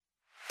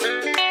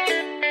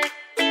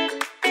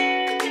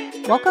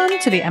Welcome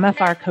to the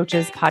MFR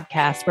Coaches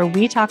podcast, where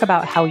we talk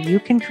about how you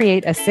can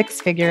create a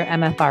six-figure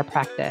MFR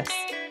practice.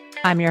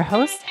 I'm your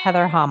host,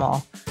 Heather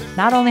Hommel.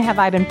 Not only have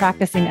I been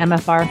practicing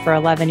MFR for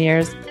 11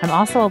 years, I'm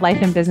also a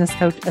life and business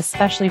coach,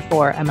 especially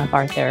for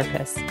MFR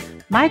therapists.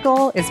 My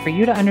goal is for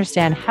you to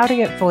understand how to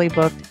get fully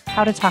booked,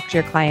 how to talk to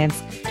your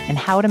clients, and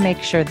how to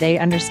make sure they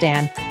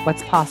understand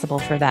what's possible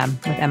for them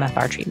with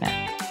MFR treatment.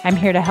 I'm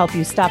here to help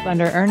you stop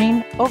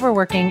under-earning,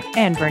 overworking,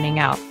 and burning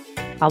out.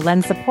 I'll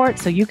lend support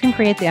so you can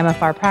create the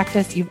MFR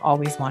practice you've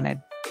always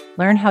wanted.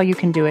 Learn how you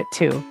can do it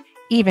too,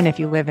 even if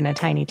you live in a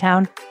tiny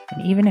town,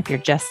 and even if you're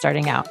just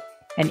starting out,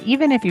 and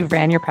even if you've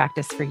ran your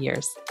practice for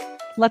years.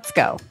 Let's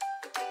go.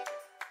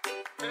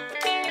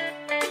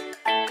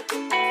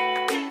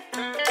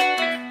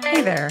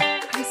 Hey there,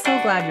 I'm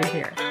so glad you're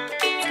here.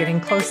 It's getting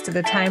close to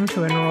the time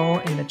to enroll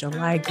in the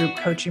July group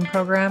coaching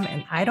program,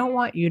 and I don't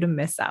want you to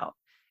miss out.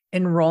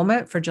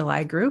 Enrollment for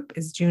July group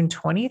is June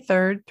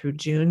 23rd through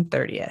June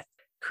 30th.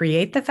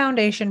 Create the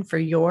foundation for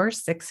your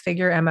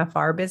six-figure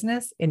MFR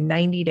business in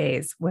 90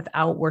 days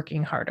without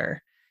working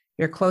harder.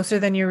 You're closer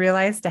than you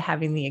realize to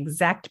having the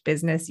exact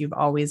business you've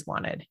always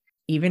wanted,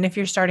 even if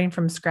you're starting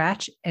from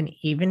scratch and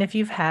even if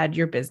you've had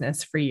your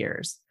business for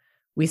years.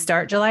 We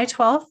start July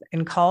 12th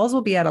and calls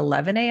will be at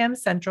 11 a.m.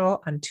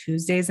 Central on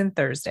Tuesdays and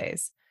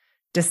Thursdays.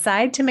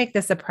 Decide to make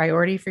this a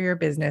priority for your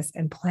business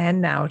and plan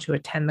now to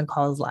attend the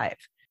calls live.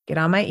 Get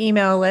on my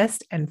email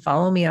list and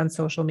follow me on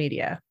social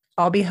media.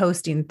 I'll be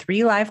hosting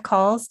 3 live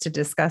calls to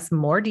discuss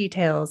more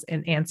details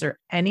and answer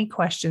any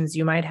questions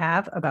you might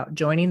have about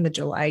joining the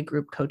July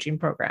group coaching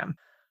program.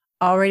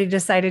 Already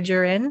decided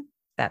you're in?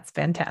 That's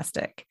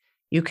fantastic.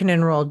 You can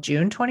enroll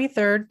June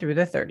 23rd through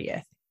the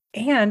 30th.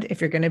 And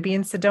if you're going to be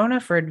in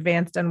Sedona for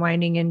advanced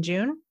unwinding in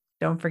June,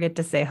 don't forget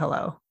to say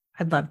hello.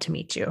 I'd love to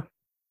meet you.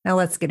 Now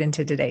let's get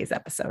into today's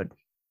episode.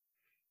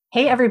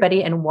 Hey,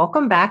 everybody, and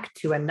welcome back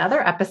to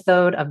another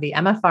episode of the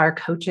MFR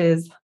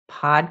Coaches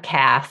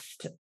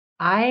podcast.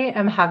 I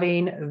am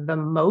having the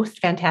most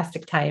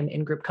fantastic time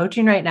in group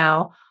coaching right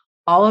now.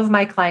 All of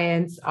my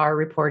clients are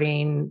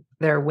reporting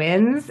their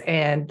wins,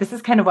 and this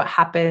is kind of what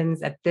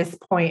happens at this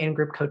point in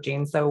group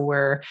coaching. So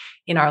we're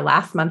in our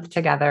last month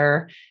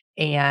together,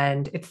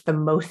 and it's the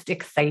most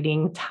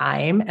exciting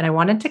time. And I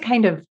wanted to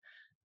kind of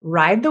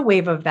ride the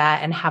wave of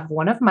that and have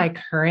one of my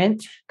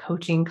current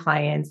coaching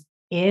clients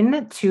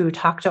in to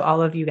talk to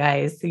all of you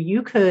guys so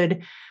you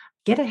could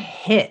get a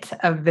hit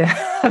of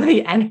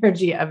the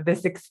energy of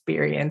this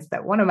experience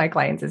that one of my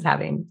clients is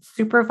having.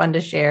 Super fun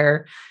to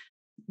share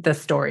the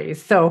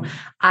stories. So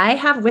I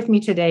have with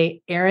me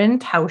today, Erin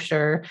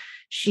Tauscher.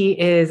 She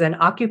is an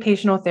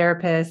occupational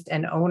therapist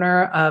and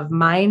owner of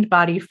Mind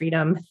Body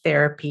Freedom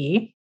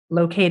Therapy,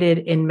 located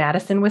in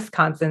Madison,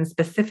 Wisconsin,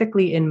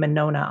 specifically in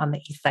Monona on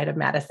the east side of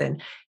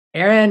Madison.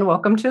 Erin,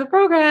 welcome to the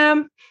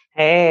program.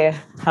 Hey,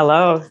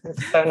 hello.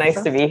 It's so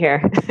nice to be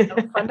here. So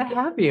fun to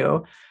have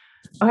you.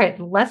 Okay,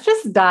 let's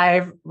just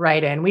dive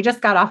right in. We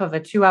just got off of a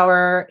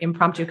 2-hour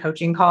impromptu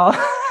coaching call.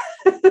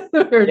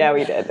 Yeah,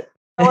 we did.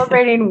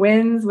 Celebrating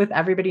wins with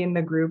everybody in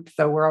the group.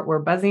 So we're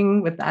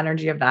buzzing with the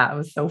energy of that. It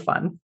was so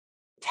fun.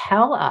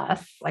 Tell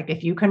us, like,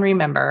 if you can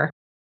remember,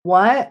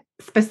 what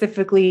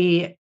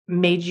specifically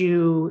made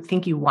you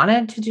think you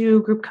wanted to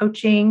do group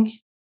coaching?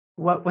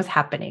 What was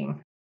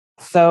happening?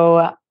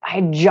 So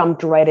I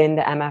jumped right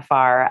into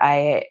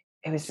MFR.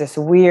 It was this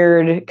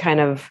weird kind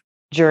of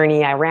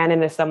journey. I ran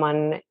into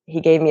someone,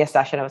 he gave me a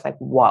session. I was like,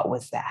 what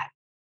was that?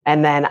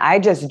 And then I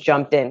just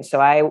jumped in.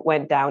 So I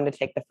went down to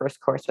take the first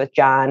course with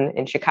John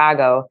in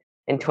Chicago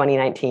in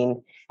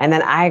 2019. And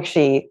then I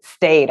actually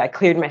stayed. I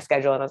cleared my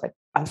schedule and I was like,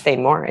 I'm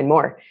staying more and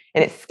more.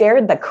 And it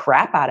scared the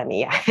crap out of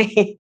me.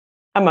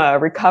 I'm a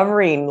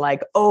recovering,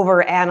 like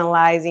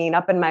over-analyzing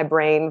up in my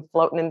brain,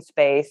 floating in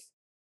space.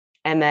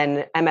 And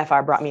then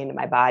MFR brought me into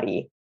my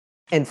body.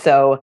 And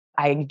so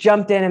I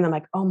jumped in and I'm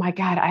like, oh my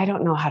God, I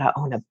don't know how to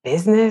own a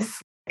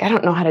business. I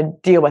don't know how to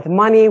deal with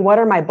money. What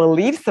are my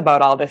beliefs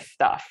about all this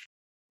stuff?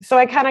 So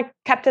I kind of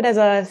kept it as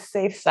a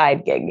safe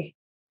side gig.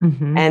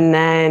 Mm-hmm. And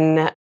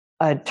then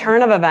a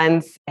turn of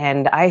events,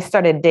 and I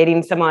started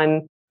dating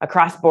someone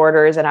across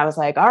borders. And I was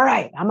like, all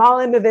right, I'm all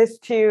into this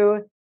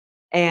too.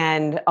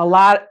 And a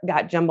lot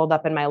got jumbled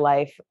up in my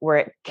life where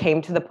it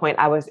came to the point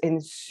I was in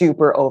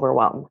super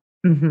overwhelm.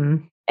 Mm-hmm.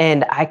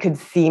 And I could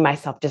see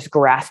myself just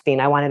grasping.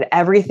 I wanted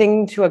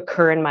everything to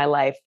occur in my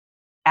life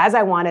as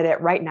I wanted it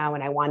right now,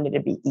 and I wanted it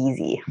to be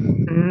easy.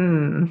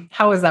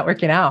 How is that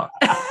working out?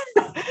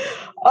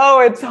 Oh,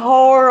 it's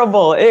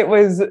horrible. It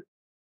was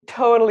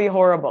totally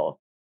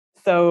horrible.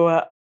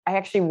 So I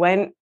actually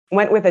went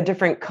with a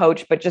different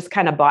coach, but just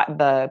kind of bought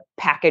the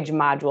package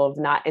module of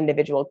not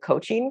individual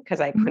coaching because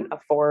I couldn't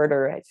afford,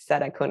 or I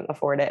said I couldn't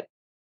afford it.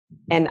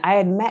 And I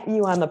had met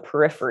you on the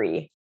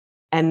periphery.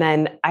 And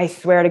then I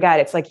swear to God,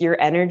 it's like your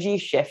energy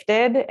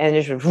shifted and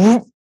just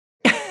whoop.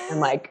 I'm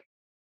like,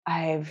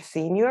 I've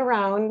seen you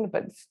around,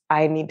 but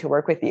I need to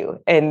work with you.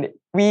 And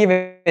we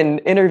even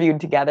interviewed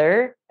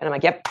together and I'm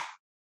like, yep,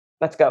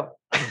 let's go.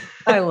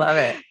 I love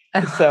it.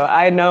 So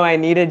I know I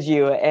needed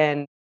you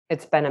and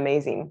it's been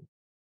amazing.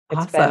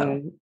 It's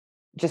been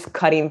just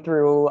cutting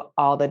through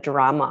all the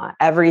drama,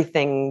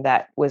 everything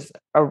that was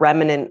a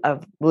remnant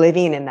of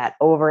living in that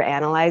over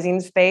analyzing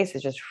space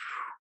is just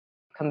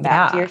come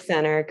back to your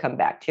center, come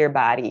back to your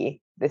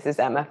body. This is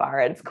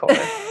MFR at its core.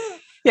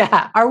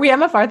 Yeah. Are we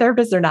MFR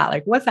therapists or not?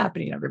 Like, what's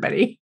happening,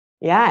 everybody?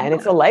 Yeah. And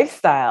it's a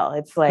lifestyle.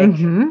 It's like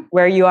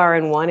where you are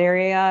in one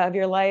area of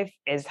your life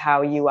is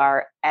how you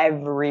are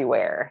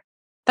everywhere.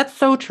 That's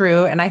so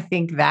true. And I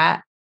think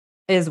that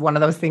is one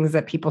of those things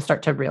that people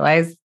start to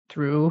realize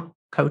through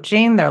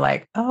coaching. They're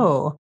like,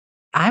 oh,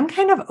 I'm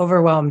kind of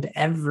overwhelmed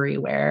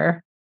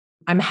everywhere.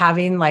 I'm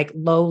having like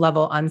low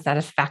level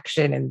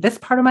unsatisfaction in this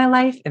part of my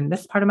life, in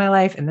this part of my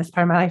life, in this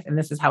part of my life. And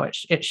this is how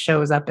it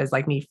shows up as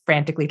like me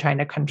frantically trying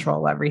to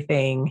control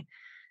everything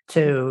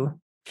to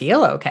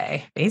feel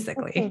okay,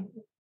 basically.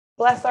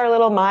 Bless our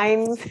little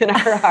minds and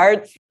our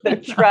hearts. They're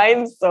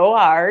trying so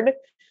hard.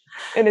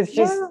 And it's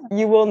just,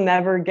 you will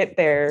never get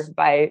there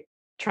by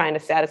trying to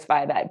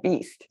satisfy that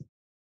beast.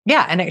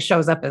 Yeah. And it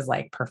shows up as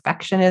like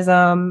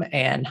perfectionism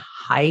and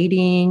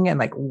hiding and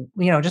like,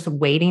 just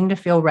waiting to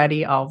feel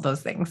ready, all of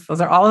those things.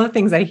 Those are all of the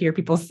things I hear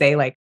people say,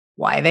 like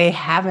why they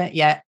haven't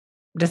yet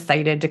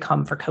decided to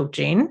come for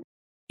coaching,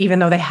 even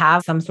though they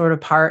have some sort of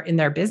part in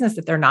their business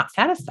that they're not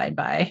satisfied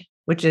by,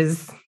 which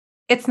is,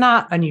 it's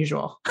not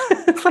unusual.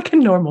 It's like a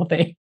normal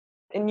thing.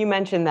 And you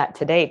mentioned that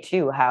today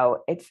too,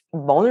 how it's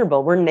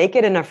vulnerable. We're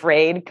naked and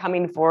afraid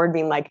coming forward,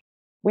 being like,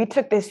 we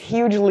took this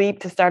huge leap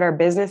to start our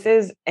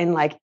businesses and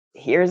like,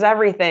 here's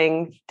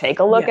everything. Take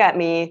a look at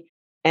me.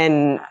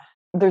 And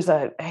there's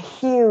a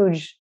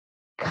huge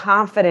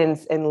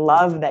confidence and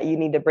love that you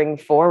need to bring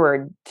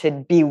forward to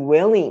be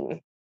willing.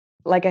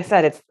 Like I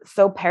said, it's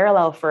so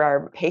parallel for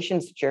our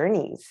patients'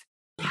 journeys.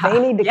 They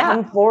need to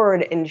come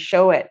forward and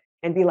show it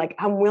and be like,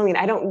 I'm willing.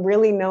 I don't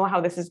really know how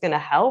this is going to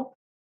help,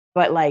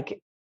 but like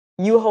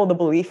you hold the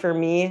belief for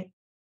me.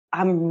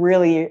 I'm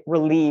really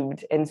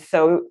relieved and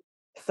so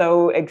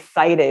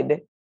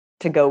excited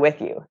to go with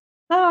you.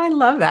 Oh, I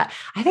love that.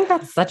 I think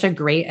that's such a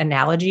great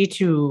analogy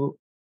to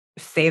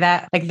say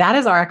that. Like that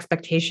is our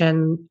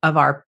expectation of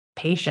our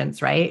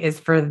patients, right? Is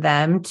for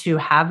them to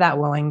have that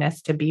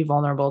willingness to be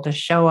vulnerable, to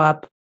show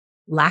up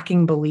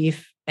lacking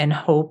belief and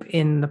hope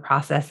in the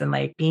process and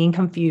like being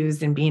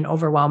confused and being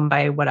overwhelmed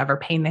by whatever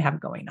pain they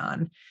have going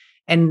on.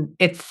 And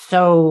it's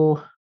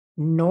so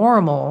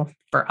normal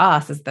for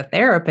us as the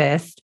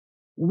therapist.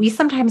 We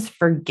sometimes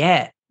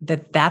forget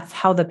that that's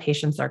how the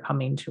patients are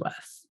coming to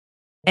us.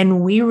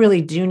 And we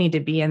really do need to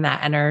be in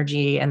that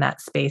energy and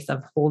that space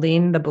of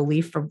holding the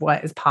belief for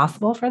what is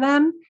possible for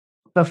them,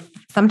 but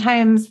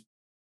sometimes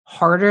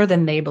harder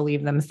than they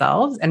believe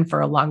themselves and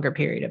for a longer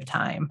period of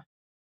time.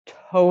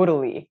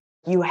 Totally.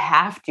 You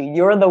have to.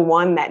 You're the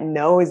one that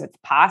knows it's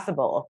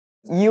possible.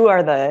 You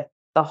are the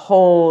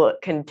whole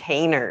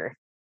container.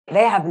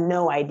 They have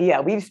no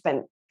idea. We've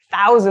spent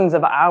thousands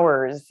of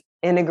hours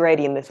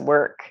integrating this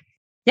work.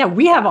 Yeah,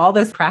 we have all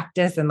this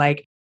practice and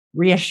like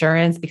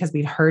reassurance because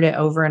we've heard it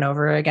over and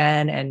over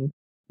again and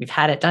we've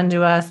had it done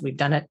to us. We've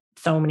done it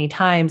so many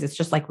times. It's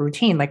just like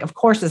routine. Like, of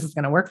course, this is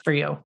going to work for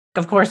you.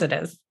 Of course it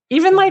is.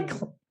 Even like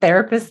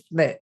therapists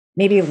that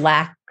maybe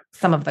lack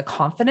some of the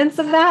confidence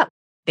of that,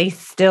 they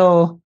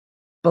still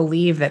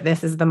believe that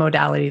this is the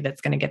modality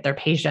that's going to get their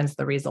patients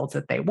the results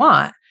that they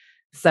want.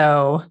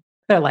 So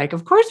they're like,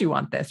 of course you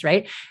want this,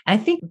 right? And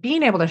I think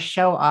being able to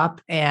show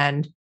up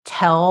and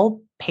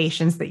tell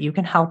patients that you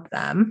can help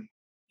them,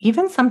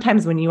 even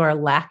sometimes when you are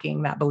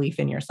lacking that belief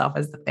in yourself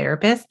as the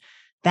therapist,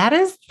 that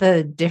is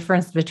the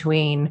difference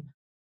between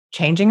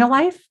changing a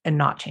life and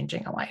not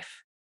changing a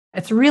life.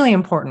 It's really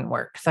important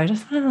work. So I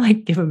just want to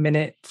like give a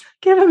minute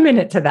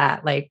to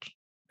that. Like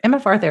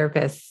MFR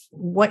therapists,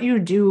 what you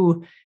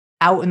do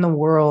out in the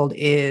world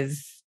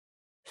is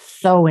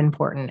so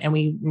important. And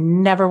we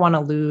never want to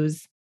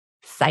lose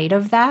sight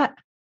of that.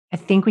 I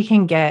think we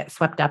can get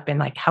swept up in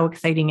like how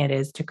exciting it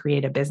is to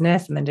create a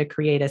business and then to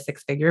create a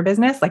 6-figure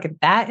business. Like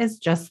that is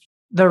just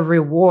the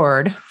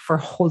reward for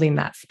holding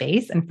that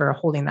space and for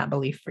holding that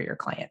belief for your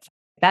clients.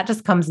 That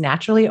just comes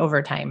naturally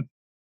over time.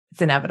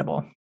 It's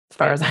inevitable as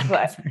far as I'm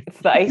concerned. It's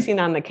the icing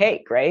on the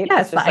cake, right?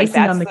 Yeah, it's the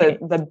icing on the cake.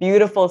 The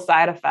beautiful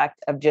side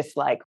effect of just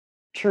like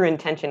true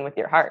intention with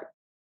your heart.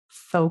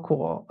 So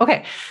cool.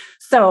 Okay.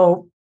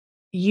 So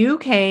you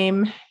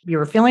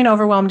were feeling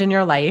overwhelmed in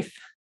your life.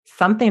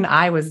 Something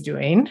I was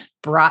doing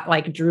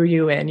drew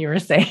you in, you were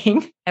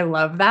saying. I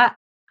love that.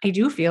 I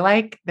do feel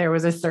like there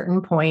was a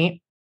certain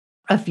point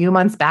a few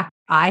months back,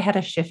 I had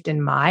a shift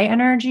in my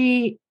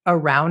energy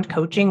around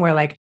coaching where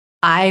like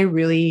I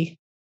really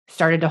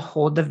started to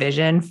hold the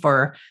vision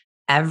for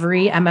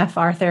every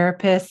MFR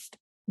therapist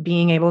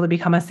being able to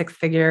become a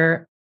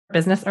 6-figure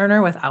business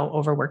earner without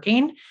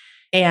overworking.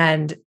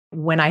 And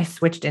when I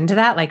switched into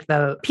that, like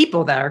the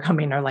people that are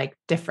coming are like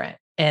different.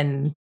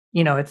 And,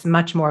 it's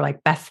much more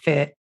like best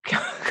fit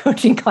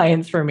coaching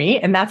clients for me.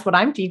 And that's what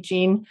I'm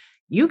teaching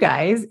you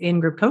guys in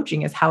group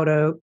coaching is how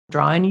to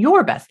draw in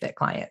your best fit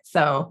clients.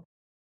 So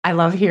I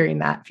love hearing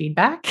that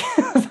feedback.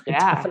 I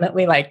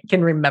definitely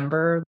can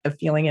remember the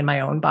feeling in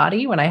my own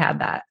body when I had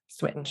that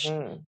switch.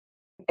 Mm-hmm.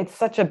 It's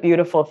such a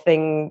beautiful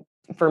thing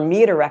for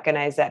me to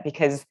recognize that,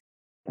 because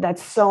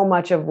that's so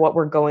much of what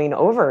we're going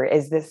over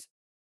is this.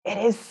 It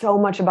is so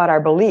much about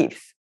our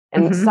beliefs.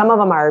 And some of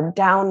them are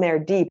down there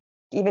deep.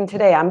 Even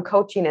today, I'm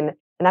coaching and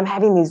I'm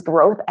having these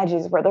growth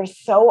edges where they're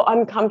so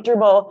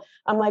uncomfortable.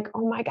 I'm like,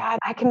 oh my God,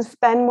 I can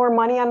spend more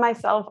money on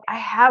myself. I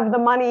have the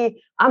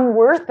money. I'm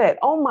worth it.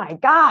 Oh my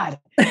God.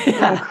 And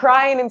I'm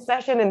crying in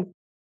session,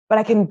 but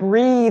I can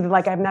breathe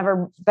like I've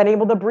never been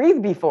able to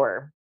breathe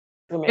before.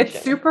 It's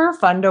super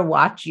fun to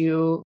watch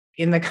you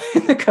in the,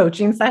 in the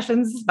coaching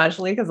sessions,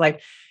 especially because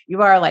like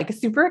you are like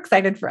super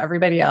excited for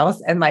everybody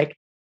else. And like,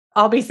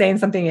 I'll be saying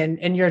something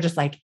and you're just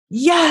like,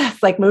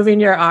 yes, like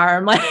moving your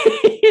arm. Like,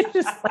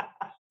 just like,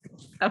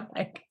 I'm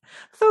like,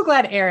 so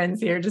glad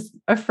Erin's here, just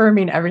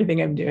affirming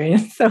everything I'm doing.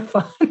 It's so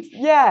fun.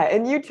 Yeah.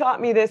 And you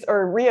taught me this,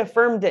 or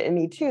reaffirmed it in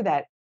me too,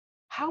 that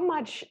how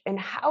much and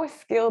how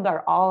skilled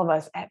are all of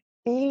us at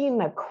beating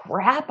the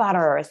crap out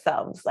of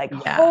ourselves. Like,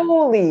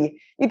 holy,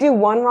 you do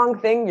one wrong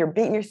thing, you're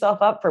beating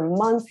yourself up for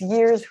months,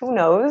 years, who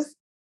knows?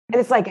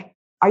 And it's like,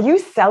 are you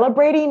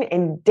celebrating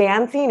and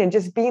dancing and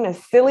just being a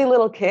silly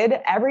little kid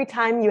every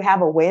time you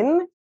have a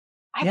win?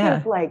 I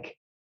think like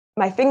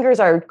my fingers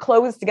are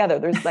closed together.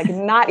 There's like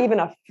not even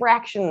a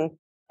fraction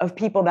of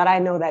people that I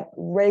know that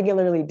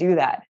regularly do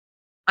that.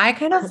 I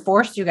kind of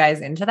forced you guys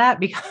into that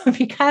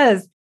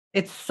because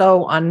it's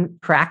so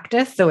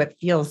unpracticed. So it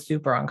feels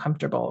super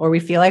uncomfortable, or we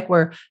feel like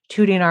we're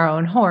tooting our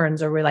own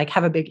horns, or we like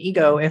have a big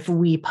ego if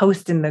we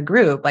post in the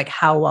group, like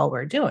how well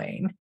we're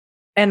doing.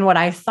 And what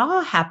I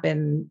saw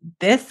happen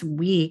this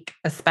week,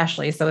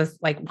 especially, so it's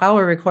like while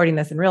we're recording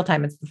this in real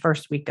time, it's the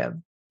first week of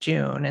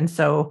June. And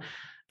so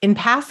in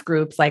past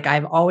groups, like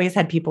I've always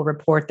had people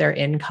report their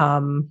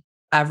income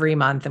every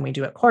month, and we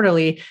do it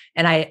quarterly.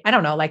 And I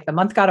don't know, like the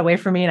month got away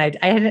from me and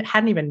I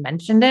hadn't even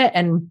mentioned it.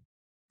 And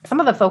some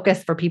of the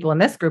focus for people in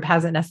this group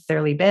hasn't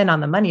necessarily been on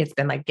the money. It's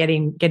been like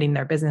getting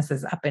their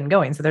businesses up and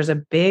going. So there's a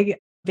big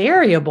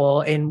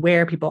variable in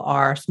where people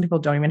are. Some people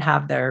don't even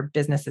have their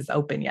businesses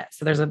open yet.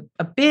 So there's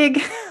a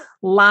big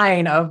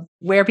line of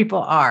where people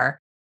are.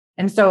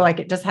 And so like,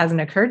 it just hasn't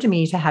occurred to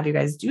me to have you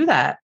guys do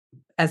that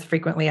as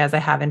frequently as I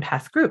have in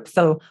past groups.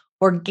 So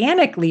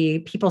organically,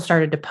 people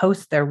started to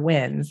post their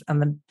wins on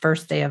the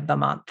first day of the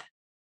month.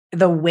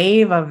 The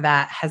wave of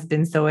that has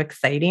been so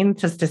exciting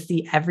just to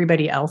see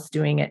everybody else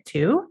doing it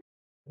too.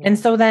 And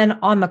so then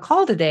on the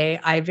call today,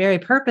 I very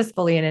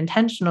purposefully and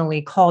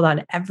intentionally called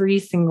on every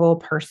single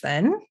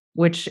person,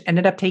 which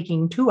ended up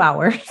taking 2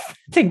 hours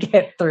to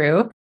get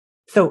through.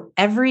 So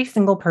every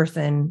single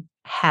person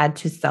had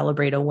to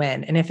celebrate a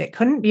win. And if it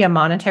couldn't be a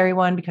monetary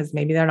one, because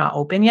maybe they're not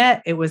open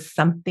yet, it was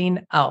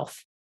something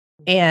else.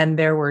 And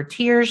there were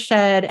tears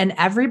shed, and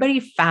everybody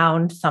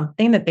found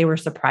something that they were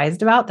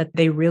surprised about that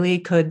they really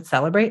could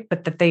celebrate,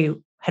 but that they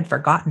had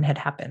forgotten had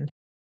happened.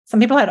 Some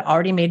people had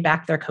already made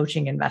back their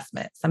coaching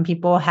investment. Some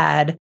people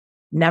had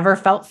never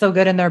felt so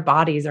good in their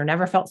bodies or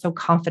never felt so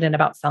confident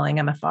about selling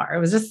MFR.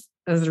 It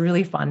was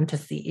really fun to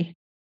see.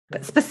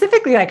 But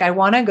specifically, like I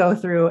want to go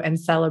through and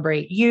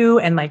celebrate you,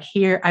 and like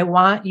here, I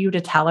want you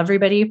to tell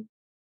everybody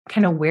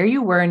kind of where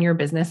you were in your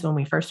business when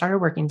we first started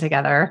working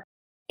together.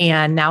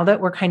 And now that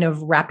we're kind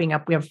of wrapping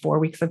up, we have 4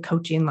 weeks of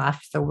coaching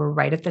left. So we're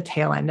right at the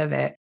tail end of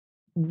it.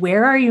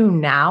 Where are you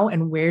now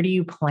and where do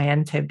you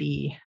plan to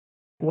be?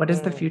 What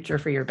is the future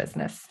for your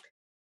business?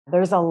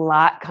 There's a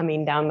lot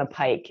coming down the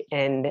pike.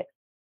 And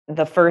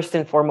the first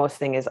and foremost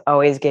thing is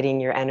always getting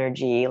your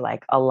energy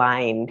like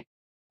aligned.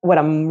 What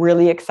I'm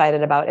really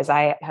excited about is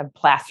I have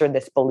plastered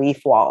this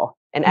belief wall.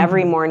 And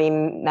every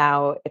morning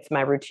now it's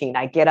my routine.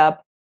 I get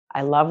up,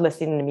 I love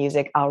listening to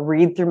music. I'll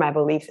read through my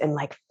beliefs and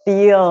like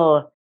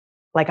feel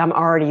like I'm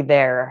already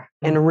there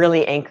and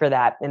really anchor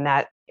that. And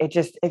that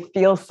it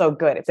feels so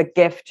good. It's a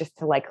gift just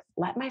to like,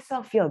 let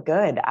myself feel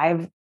good.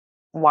 I've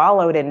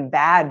wallowed in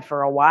bad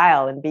for a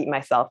while and beat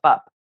myself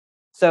up.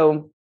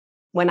 So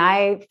when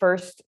I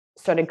first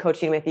started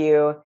coaching with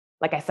you,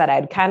 like I said,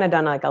 I'd kind of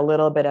done like a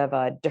little bit of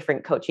a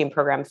different coaching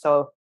program.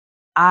 So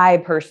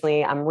I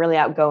personally, I'm really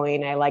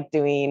outgoing. I like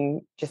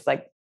doing just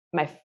like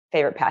my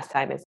favorite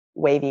pastime is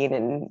waving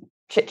and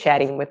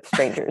chit-chatting with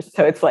strangers.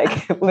 So it's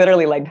like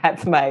literally like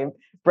that's my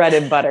bread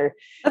and butter.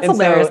 That's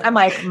hilarious. I'm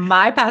like,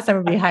 my pastime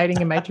would be hiding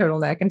in my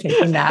turtleneck and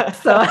taking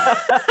naps. So,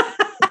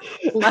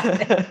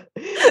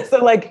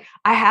 so like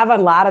I have a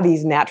lot of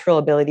these natural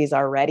abilities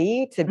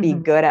already to be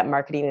good at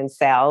marketing and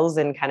sales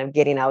and kind of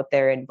getting out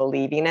there and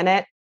believing in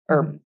it.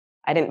 Or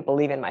I didn't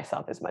believe in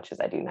myself as much as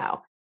I do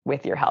now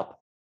with your help.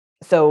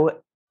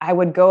 So I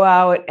would go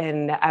out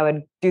and I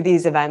would do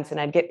these events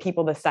and I'd get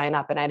people to sign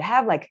up and I'd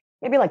have like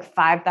maybe like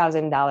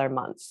 $5,000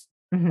 months.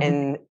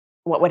 And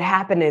what would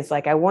happen is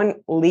like, I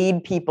wouldn't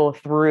lead people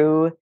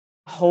through,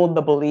 hold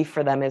the belief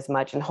for them as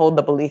much and hold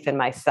the belief in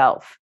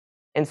myself.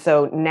 And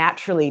so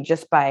naturally,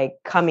 just by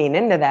coming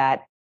into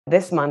that,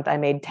 this month I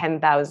made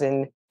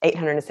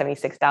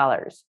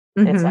 $10,876.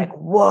 And it's like,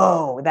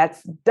 whoa,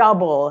 that's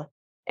double.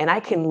 And I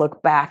can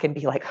look back and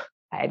be like,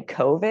 I had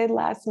COVID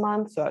last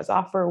month, so I was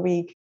off for a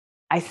week.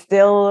 I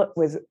still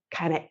was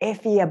kind of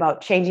iffy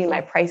about changing my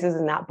prices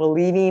and not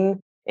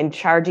believing in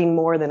charging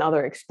more than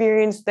other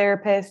experienced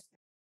therapists.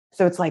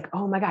 So it's like,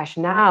 oh my gosh,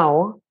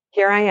 now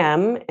here I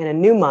am in a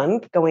new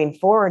month going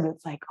forward. And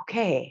it's like,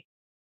 okay,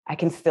 I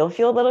can still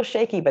feel a little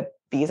shaky, but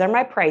these are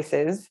my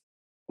prices.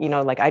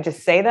 Like I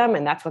just say them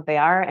and that's what they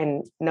are,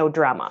 and no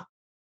drama.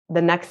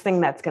 The next thing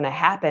that's going to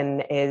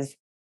happen is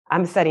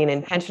I'm setting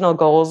intentional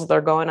goals. They're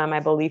going on my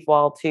belief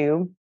wall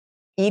too.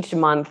 Each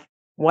month,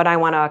 what I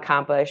want to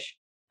accomplish.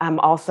 I'm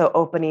also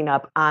opening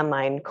up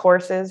online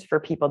courses for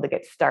people to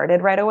get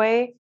started right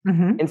away.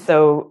 Mm-hmm. And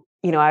so,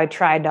 I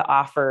tried to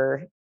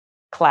offer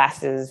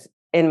classes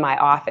in my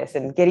office,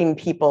 and getting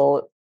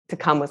people to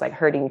come was like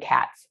herding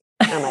cats.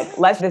 And I'm like,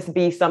 let this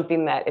be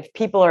something that if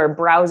people are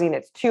browsing,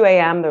 it's 2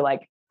 a.m. They're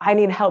like, I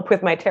need help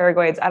with my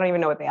pterygoids. I don't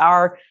even know what they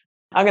are.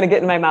 I'm going to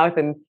get in my mouth.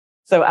 And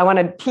so I want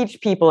to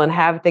teach people and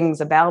have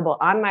things available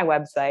on my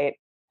website.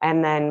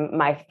 And then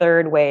my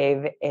third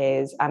wave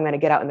is I'm going to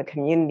get out in the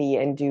community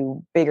and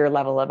do bigger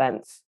level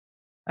events.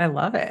 I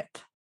love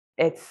it.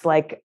 It's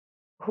like,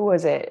 who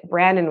was it?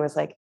 Brandon was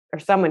like, or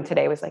someone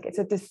today was like, it's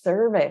a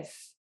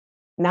disservice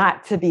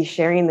not to be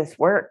sharing this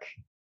work,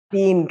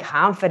 being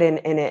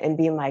confident in it and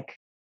being like,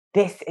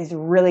 this is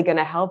really going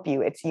to help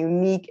you. It's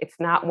unique. It's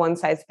not one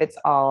size fits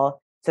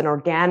all. It's an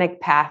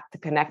organic path to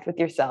connect with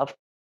yourself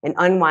and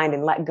unwind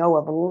and let go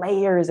of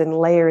layers and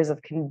layers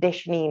of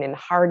conditioning and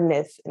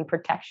hardness and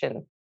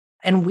protection.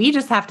 And we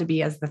just have to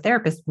be, as the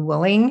therapist,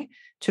 willing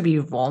to be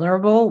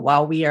vulnerable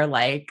while we are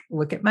like,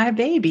 look at my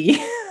baby,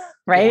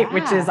 right? Yeah.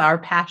 Which is our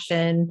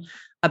passion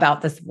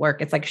about this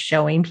work. It's like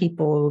showing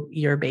people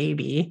your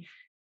baby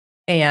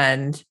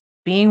and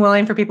being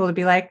willing for people to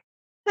be like,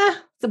 it's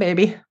a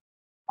baby.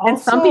 And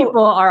some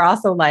people are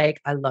also like,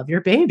 I love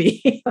your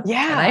baby.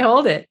 Yeah. And I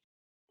hold it.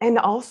 And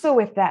also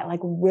with that, like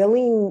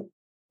willing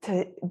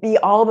to be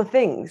all the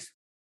things.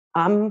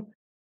 I'm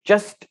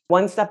just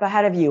one step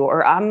ahead of you,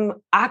 or I'm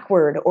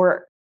awkward,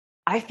 or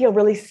I feel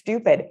really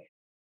stupid.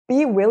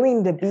 Be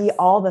willing to be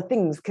all the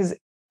things. Because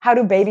how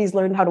do babies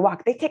learn how to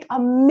walk? They take a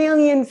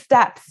million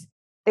steps.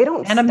 They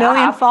don't And a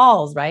million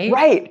falls, right?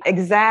 Right,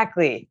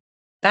 exactly.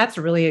 That's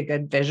really a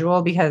good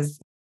visual, because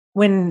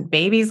when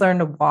babies learn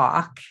to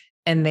walk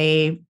and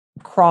they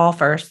crawl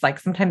first, like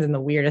sometimes in the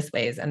weirdest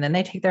ways, and then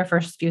they take their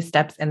first few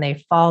steps and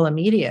they fall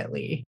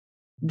immediately,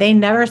 they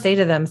never say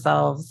to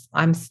themselves,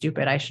 I'm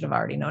stupid. I should have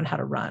already known how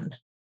to run.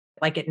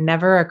 Like it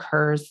never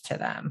occurs to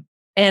them.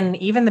 And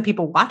even the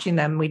people watching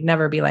them, we'd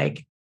never be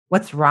like,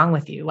 what's wrong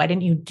with you? Why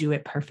didn't you do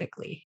it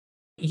perfectly?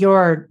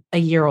 You're a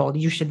year old.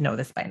 You should know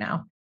this by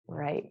now.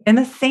 Right. And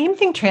the same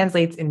thing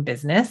translates in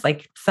business.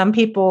 Like some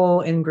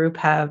people in group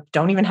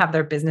don't even have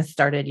their business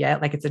started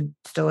yet. Like it's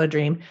still a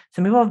dream.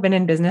 Some people have been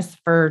in business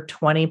for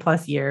 20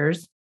 plus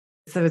years.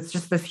 So it's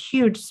just this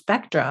huge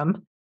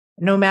spectrum.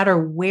 No matter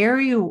where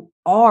you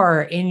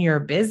are in your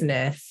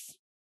business,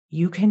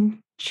 you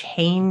can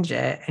change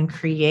it and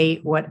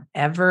create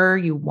whatever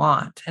you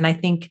want. And I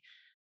think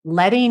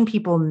letting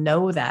people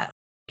know that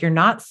you're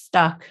not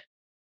stuck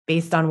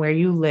based on where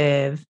you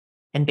live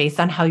and based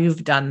on how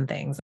you've done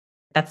things.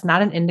 That's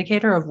not an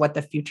indicator of what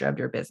the future of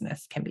your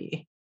business can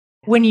be.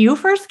 When you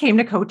first came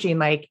to coaching,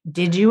 like,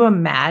 did you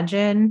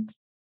imagine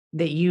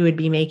that you would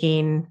be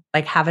making,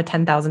 like, have a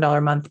 $10,000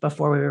 a month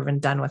before we were even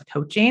done with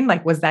coaching?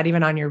 Like, was that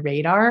even on your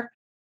radar?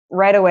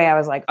 Right away, I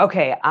was like,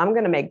 okay, I'm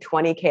going to make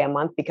 20K a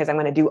month because I'm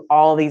going to do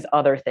all these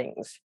other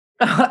things.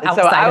 Outside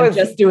so I was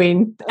just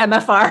doing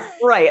MFR.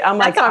 Right. I'm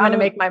That's like, how I'm going to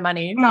make my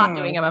money, not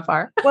doing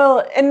MFR.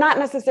 Well, and not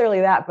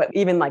necessarily that, but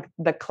even like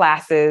the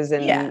classes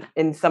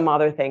and some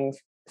other things.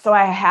 So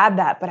I had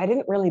that, but I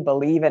didn't really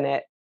believe in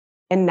it.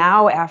 And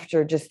now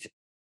after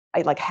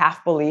I like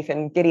half belief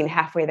and getting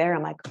halfway there,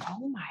 I'm like,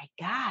 oh my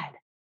God,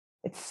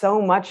 it's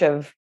so much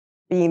of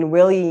being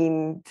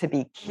willing to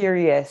be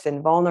curious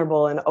and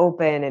vulnerable and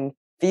open and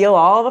feel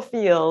all the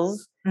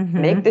feels,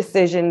 make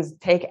decisions,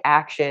 take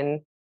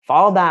action,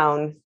 fall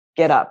down,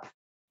 get up,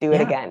 do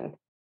it again.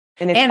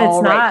 And it's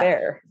all right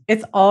there.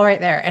 It's all right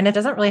there. And it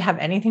doesn't really have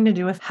anything to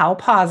do with how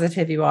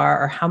positive you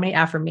are or how many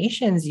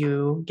affirmations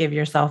you give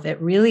yourself.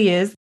 It really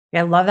is.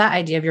 I love that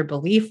idea of your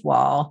belief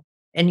wall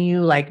and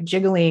you like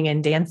jiggling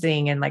and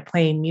dancing and like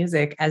playing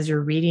music as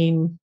you're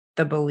reading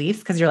the beliefs,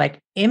 because you're like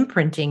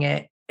imprinting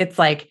it. It's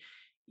like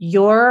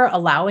you're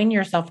allowing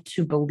yourself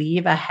to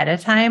believe ahead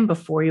of time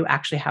before you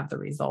actually have the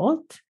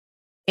result.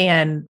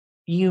 And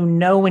you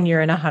know when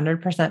you're in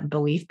 100%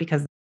 belief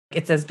because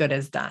it's as good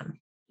as done.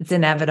 It's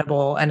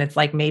inevitable. And it's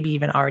like maybe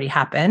even already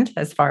happened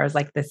as far as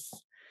like this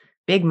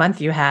big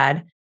month you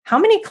had. How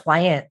many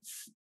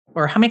clients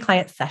or how many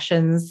client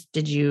sessions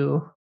did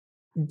you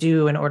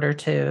do in order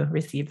to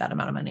receive that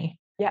amount of money?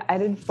 Yeah, I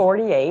did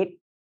 48.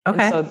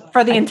 Okay. So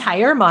for the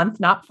entire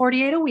month, not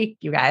 48 a week,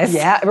 you guys.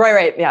 Yeah,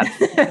 right. Yeah.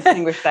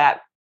 Distinguish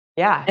that.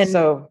 Yeah. And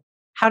so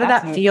how did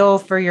that feel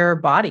for your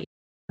body?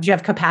 Did you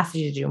have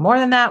capacity to do more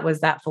than that? Was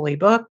that fully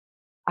booked?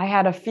 I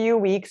had a few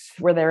weeks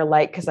where they were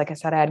like, because like I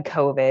said, I had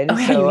COVID. Oh,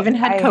 yeah, so you even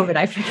had COVID.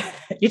 I forget.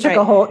 You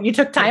took you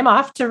took time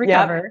off to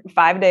recover.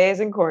 5 days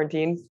in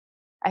quarantine.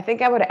 I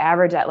think I would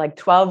average at like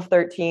 12,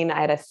 13.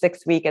 I had a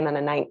 6 week and then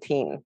a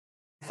 19.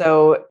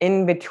 So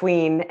in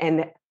between,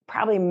 and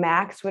probably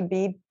max would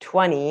be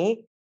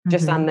 20.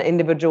 just on Mhm. the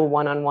individual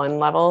one-on-one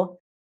level.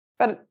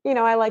 But,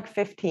 I like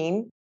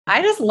 15.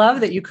 I just love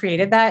that you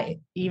created that,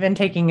 even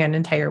taking an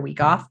entire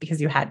week off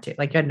because you had to,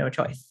 like you had no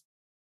choice.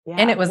 And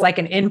Yeah. it was like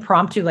an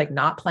impromptu, like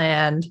not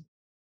planned,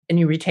 and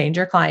you retained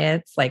your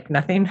clients, like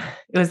nothing,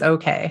 it was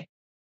okay.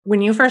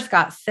 When you first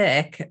got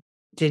sick,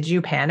 did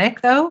you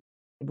panic though?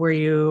 Were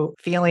you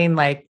feeling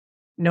like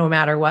no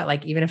matter what,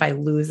 like even if I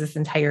lose this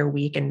entire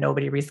week and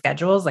nobody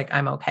reschedules, like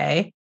I'm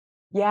okay?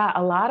 Yeah,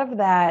 a lot of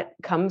that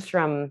comes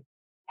from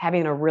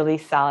having a really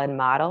solid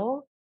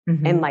model and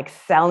Mhm. like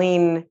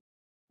selling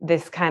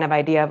this kind of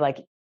idea of like,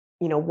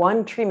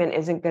 one treatment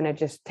isn't going to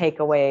just take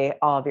away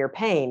all of your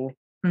pain.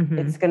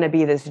 It's Mhm. going to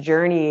be this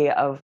journey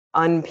of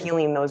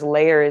unpeeling those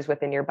layers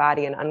within your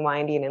body and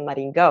unwinding and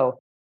letting go.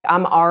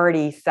 I'm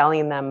already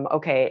selling them,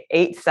 okay,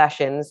 8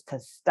 sessions to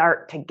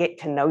start to get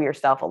to know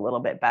yourself a little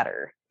bit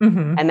better.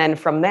 Mhm. And then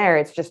from there,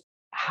 it's just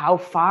how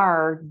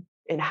far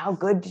and how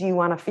good do you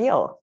want to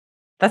feel?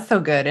 That's so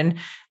good. And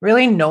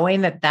really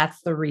knowing that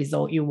that's the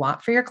result you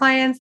want for your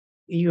clients,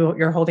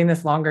 you're holding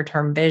this longer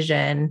term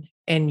vision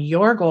and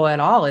your goal at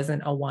all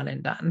isn't a one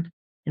and done.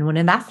 And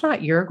when that's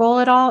not your goal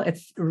at all,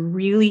 it's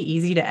really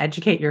easy to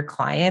educate your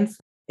clients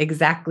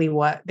exactly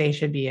what they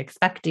should be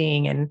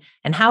expecting and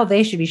how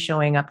they should be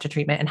showing up to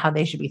treatment and how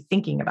they should be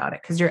thinking about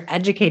it because you're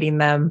educating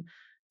them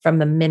from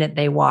the minute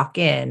they walk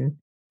in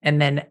and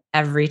then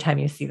every time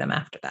you see them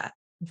after that.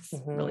 It's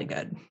really Mhm.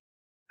 good.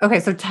 Okay,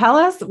 so tell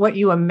us what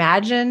you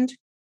imagined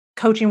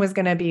coaching was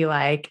gonna be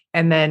like,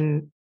 and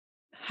then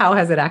how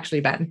has it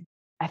actually been?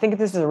 I think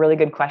this is a really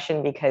good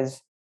question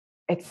because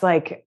it's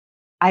like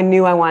I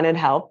knew I wanted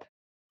help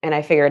and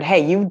I figured,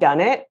 hey, you've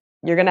done it.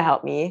 You're going to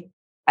help me.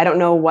 I don't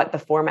know what the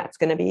format's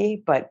going to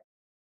be, but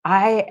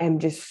I am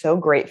just so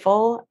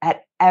grateful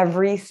at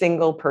every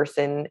single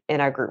person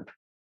in our group.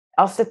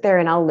 I'll sit there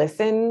and I'll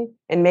listen.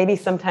 And maybe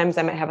sometimes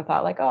I might have a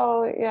thought like,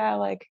 oh, yeah,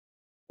 like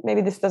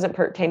maybe this doesn't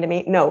pertain to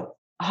me. No,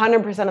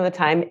 100% of the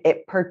time,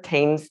 it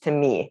pertains to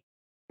me.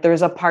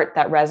 There's a part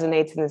that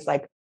resonates and is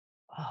like,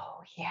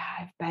 oh, yeah,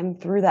 I've been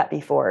through that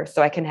before.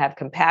 So I can have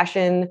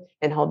compassion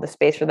and hold the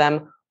space for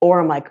them. Or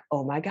I'm like,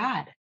 oh my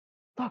God,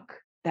 look,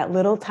 that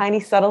little tiny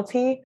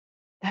subtlety,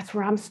 that's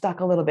where I'm stuck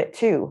a little bit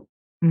too.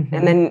 And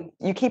Mhm. then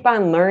you keep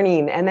on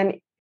learning and then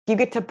you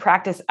get to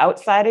practice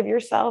outside of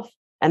yourself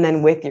and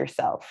then with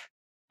yourself.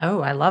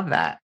 Oh, I love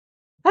that.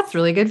 That's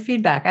really good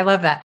feedback. I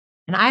love that.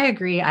 And I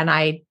agree. And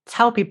I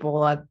tell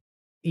people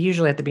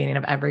usually at the beginning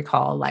of every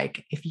call,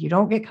 like, if you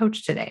don't get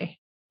coached today,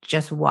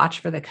 just watch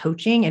for the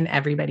coaching in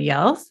everybody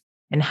else.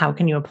 And how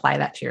can you apply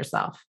that to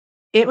yourself?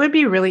 It would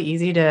be really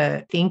easy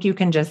to think you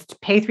can just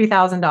pay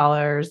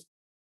 $3,000,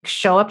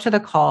 show up to the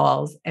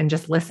calls and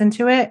just listen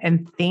to it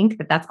and think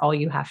that that's all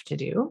you have to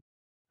do.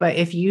 But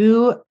if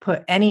you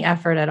put any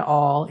effort at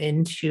all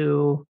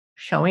into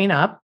showing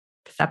up,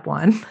 step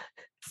one,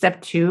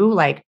 step two,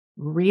 like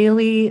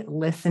really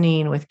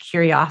listening with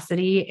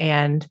curiosity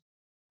and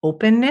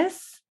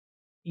openness,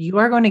 you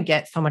are going to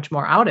get so much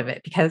more out of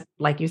it because,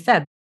 like you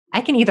said,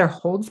 I can either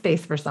hold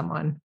space for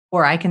someone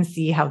or I can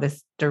see how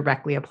this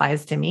directly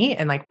applies to me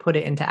and like put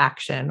it into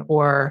action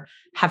or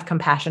have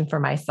compassion for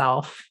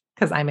myself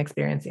because I'm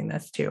experiencing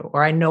this too,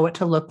 or I know what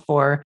to look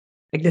for.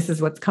 Like, this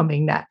is what's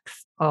coming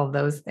next, all of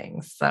those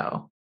things.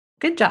 So,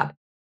 good job.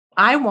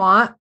 I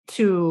want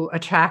to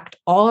attract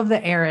all of the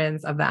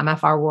Erins of the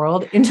MFR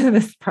world into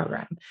this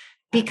program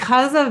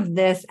because of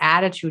this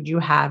attitude you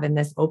have and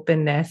this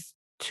openness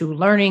to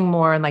learning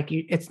more. And like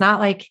you, it's not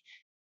like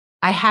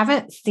I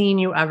haven't seen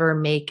you ever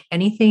make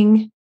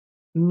anything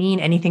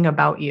mean anything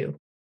about you.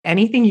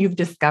 Anything you've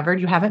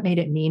discovered, you haven't made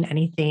it mean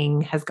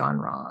anything has gone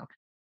wrong.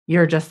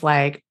 You're just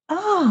like,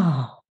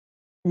 oh,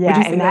 would Yeah.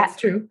 you say And that's that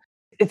true?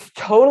 it's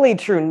totally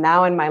true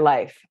now in my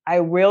life.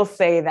 I will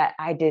say that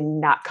I did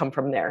not come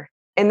from there.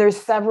 And there's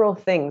several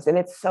things, and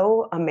it's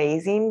so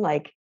amazing.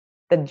 Like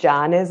the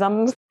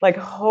Johnisms, like,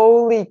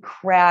 holy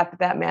crap,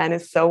 that man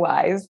is so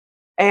wise.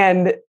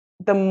 And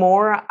the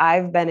more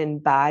I've been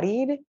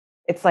embodied,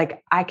 it's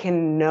like I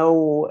can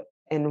know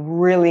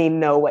and really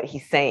know what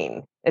he's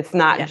saying. It's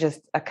not Yeah. just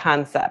a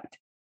concept.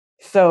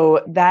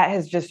 So that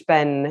has just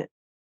been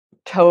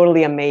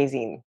totally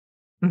amazing.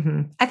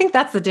 I think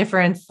that's the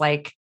difference.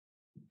 Like,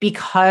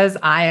 because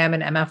I am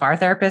an MFR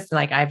therapist and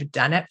like I've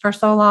done it for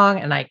so long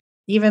and like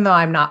even though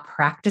I'm not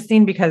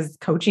practicing because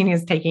coaching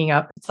is taking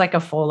up it's like a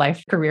full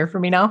life career for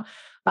me now,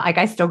 but like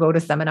I still go to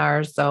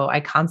seminars so I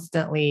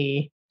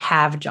constantly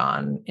have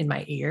John in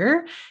my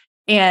ear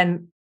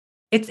and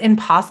it's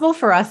impossible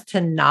for us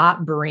to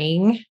not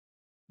bring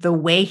the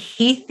way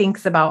he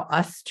thinks about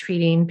us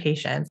treating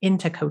patients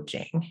into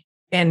coaching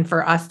and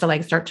for us to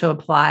like start to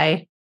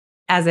apply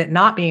as it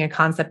not being a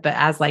concept, but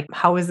as like,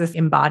 how is this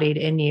embodied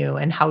in you?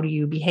 And how do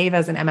you behave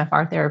as an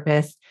MFR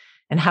therapist?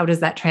 And how does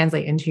that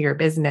translate into your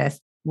business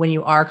when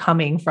you are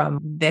coming from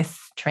this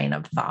train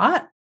of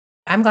thought?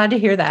 I'm glad to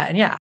hear that. And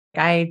yeah,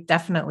 I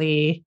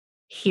definitely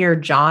hear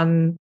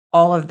John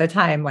all of the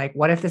time. Like,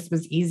 what if this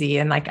was easy?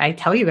 And like, I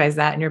tell you guys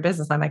that in your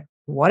business, I'm like,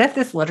 what if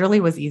this literally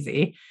was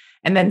easy?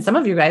 And then some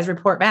of you guys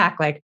report back,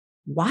 like,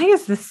 why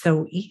is this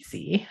so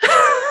easy?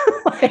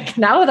 Like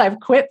now that I've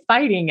quit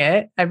fighting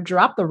it, I've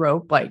dropped the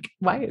rope. Like,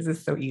 why is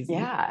this so easy?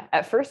 Yeah.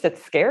 At first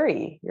it's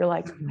scary. You're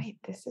like, wait,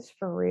 this is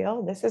for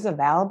real? This is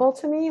available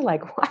to me?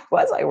 Like, why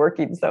was I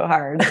working so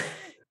hard?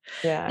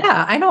 Yeah.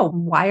 Yeah, I know.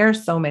 Why are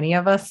so many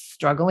of us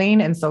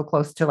struggling and so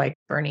close to like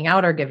burning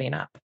out or giving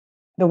up?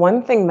 The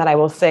one thing that I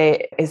will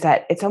say is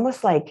that it's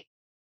almost like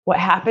what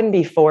happened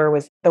before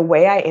was the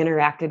way I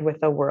interacted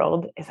with the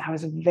world is I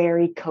was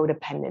very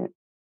codependent.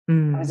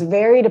 I was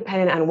very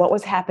dependent on what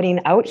was happening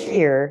out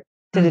here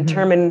to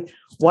determine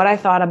what I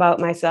thought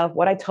about myself,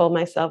 what I told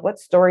myself, what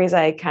stories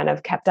I kind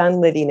of kept on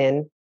living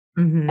in.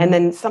 And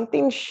then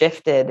something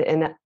shifted,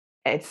 and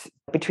it's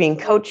between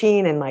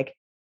coaching and like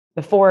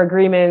the 4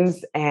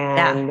 agreements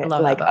and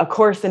like A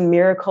Course in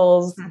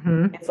Miracles.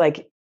 It's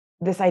like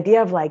this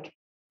idea of like,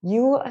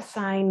 you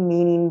assign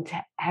meaning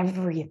to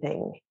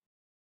everything.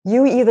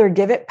 You either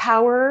give it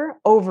power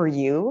over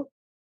you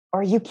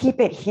or you keep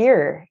it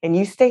here and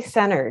you stay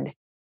centered.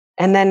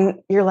 And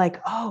then you're like,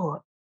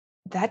 oh,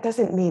 that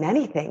doesn't mean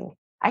anything.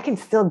 I can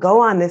still go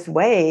on this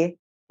way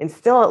and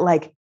still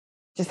like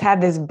just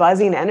have this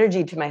buzzing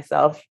energy to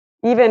myself,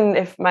 even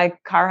if my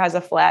car has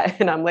a flat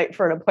and I'm late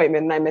for an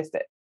appointment and I missed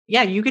it.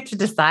 Yeah, you get to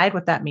decide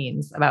what that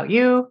means about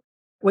you,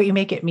 what you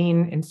make it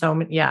mean in so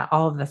many,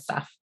 all of this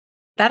stuff.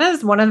 That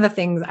is one of the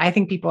things I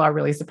think people are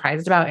really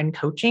surprised about in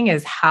coaching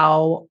is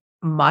how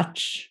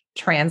much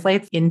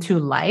translates into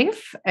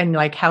life and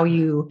like how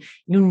you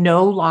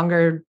no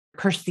longer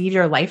perceive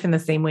your life in the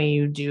same way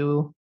you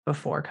do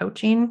before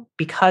coaching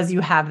because you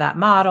have that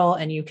model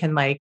and you can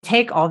like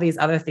take all these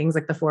other things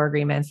like the 4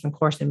 agreements and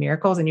Course in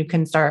Miracles and you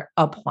can start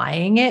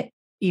applying it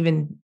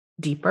even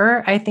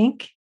deeper, I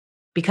think,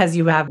 because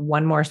you have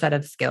one more set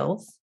of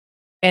skills.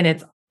 And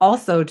it's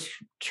also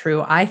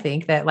true, I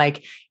think, that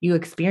like you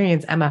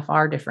experience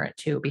MFR different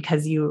too,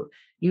 because you're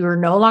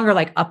no longer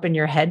like up in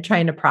your head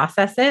trying to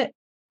process it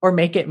or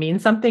make it mean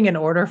something in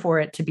order for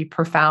it to be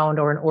profound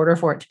or in order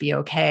for it to be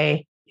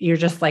okay. You're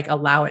just like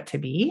allow it to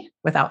be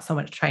without so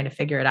much trying to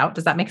figure it out.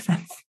 Does that make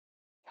sense?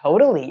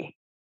 Totally.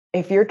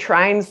 If you're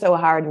trying so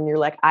hard and you're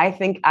like, I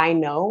think I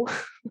know,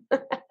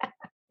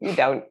 you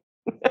don't.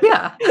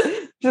 Yeah.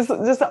 just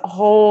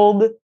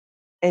hold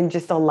and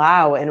just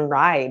allow and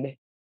ride.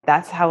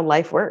 That's how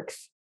life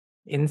works.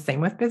 And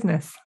same with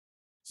business.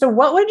 So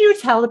what would you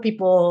tell the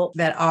people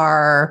that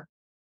are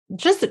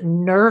just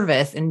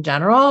nervous in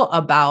general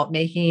about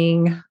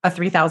making a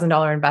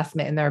 $3,000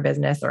 investment in their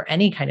business or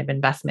any kind of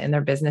investment in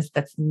their business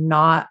that's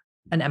not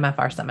an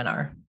MFR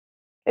seminar?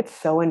 It's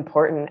so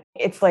important.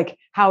 It's like,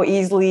 how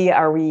easily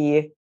are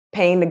we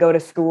paying to go to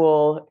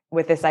school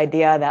with this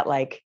idea that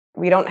like,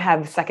 we don't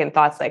have second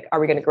thoughts like, are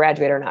we going to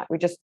graduate or not?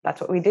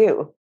 That's what we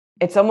do.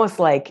 It's almost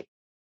like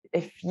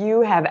if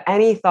you have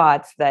any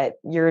thoughts that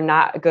you're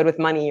not good with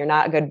money, you're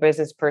not a good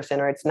business person,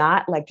 or it's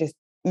not like just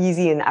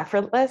easy and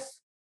effortless,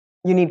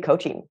 you need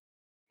coaching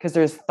because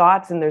there's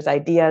thoughts and there's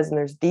ideas and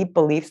there's deep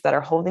beliefs that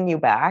are holding you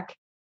back.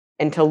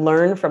 And to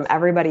learn from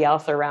everybody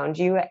else around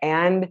you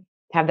and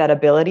have that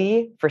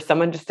ability for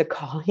someone just to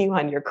call you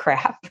on your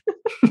crap.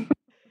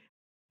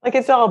 Like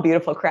it's all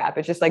beautiful crap.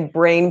 It's just like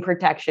brain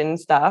protection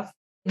stuff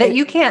that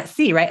you can't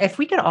see, right? If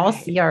we could all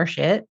see our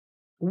shit,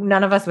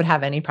 none of us would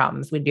have any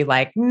problems. We'd be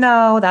like,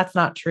 no, that's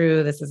not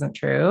true. This isn't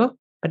true.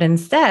 But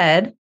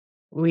instead,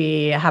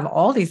 we have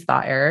all these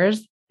thought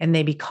errors and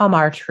they become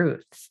our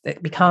truths.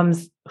 It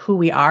becomes who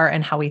we are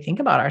and how we think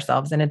about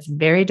ourselves. And it's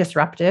very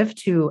disruptive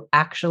to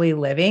actually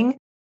living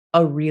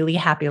a really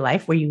happy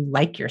life where you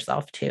like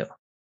yourself too.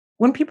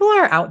 When people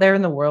are out there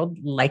in the world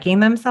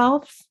liking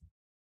themselves,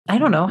 I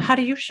don't know, how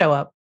do you show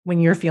up when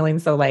you're feeling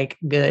so like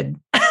good?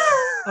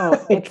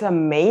 Oh, it's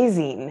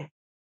amazing.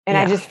 And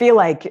I just feel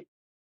like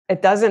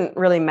it doesn't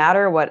really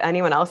matter what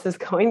anyone else is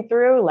going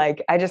through.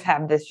 Like I just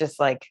have this just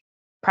like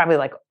probably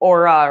like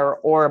aura or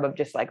orb of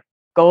just like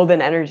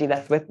golden energy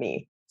that's with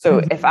me. So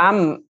if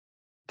I'm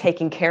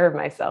taking care of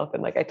myself,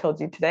 and like I told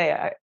you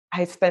today,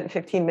 I spent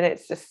 15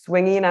 minutes just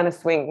swinging on a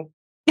swing.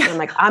 And I'm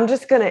like, I'm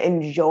just going to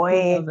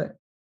enjoy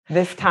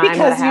this time that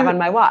I have on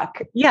my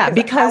walk. Yeah,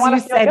 because you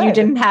said you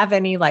didn't have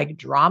any like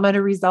drama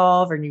to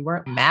resolve and you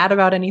weren't mad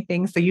about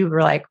anything. So you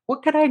were like,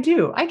 what could I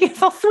do? I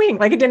guess I'll swing.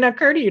 Like it didn't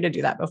occur to you to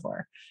do that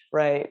before.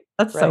 Right.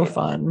 That's so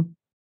fun.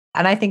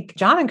 And I think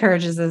John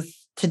encourages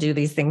us to do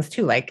these things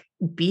too. Like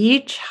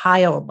be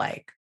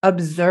childlike,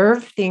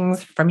 observe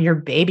things from your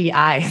baby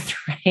eyes,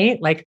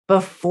 right? Like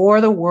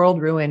before the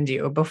world ruined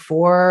you,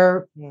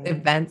 before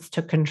events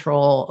took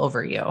control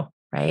over you,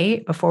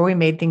 right? Before we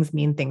made things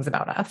mean things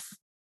about us.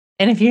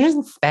 And if you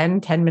just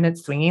spend 10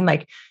 minutes swinging,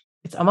 like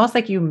it's almost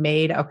like you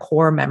made a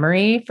core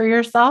memory for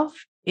yourself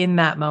in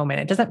that moment.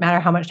 It doesn't matter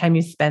how much time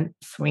you spent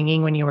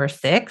swinging when you were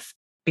 6,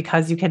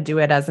 because you could do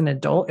it as an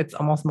adult. It's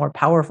almost more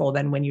powerful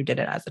than when you did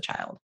it as a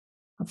child.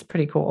 That's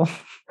pretty cool.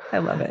 I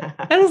love it.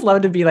 I just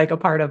love to be like a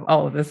part of,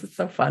 oh, this is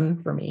so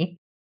fun for me.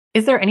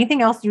 Is there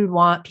anything else you'd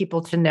want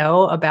people to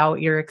know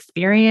about your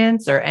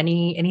experience or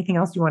anything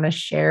else you want to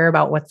share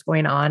about what's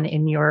going on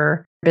in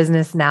your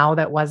business now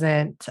that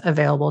wasn't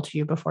available to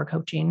you before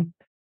coaching?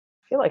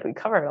 I feel like we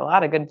covered a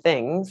lot of good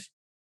things.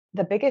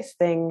 The biggest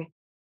thing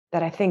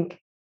that I think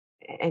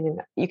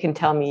and you can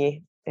tell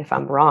me if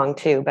I'm wrong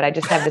too, but I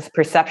just have this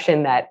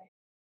perception that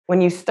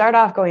when you start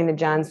off going to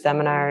John's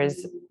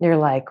seminars, you're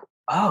like,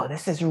 oh,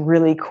 this is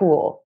really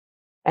cool.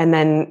 And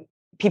then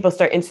people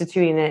start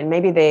instituting it, and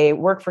maybe they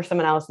work for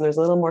someone else and there's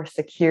a little more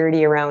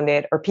security around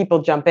it, or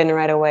people jump in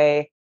right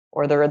away,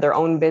 or they're their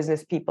own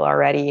business people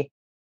already.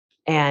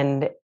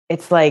 And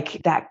it's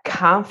like that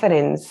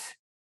confidence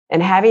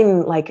and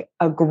having like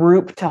a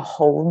group to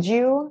hold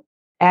you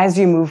as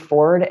you move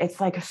forward.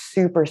 It's like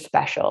super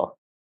special.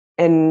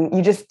 And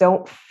you just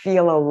don't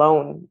feel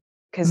alone.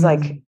 Because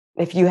like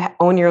if you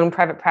own your own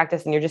private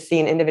practice and you're just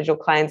seeing individual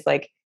clients,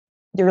 like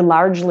you're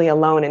largely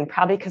alone. And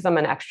probably because I'm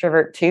an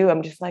extrovert too,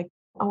 I'm just like,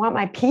 I want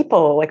my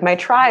people, like my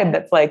tribe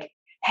that's like,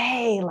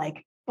 hey,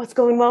 like what's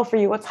going well for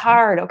you? What's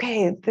hard?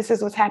 Okay, this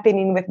is what's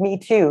happening with me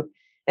too.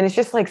 And it's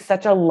just like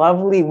such a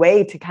lovely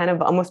way to kind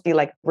of almost be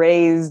like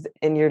raised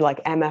in your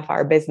like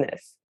MFR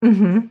business.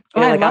 Mm-hmm. You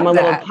know, like I'm a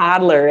that. little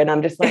toddler and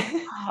I'm just like,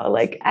 oh,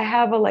 like I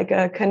have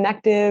a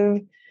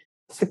connective,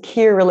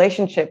 secure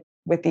relationship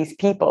with these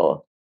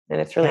people.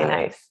 And it's really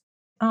nice.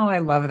 Oh, I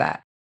love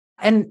that.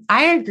 And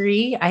I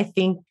agree. I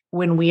think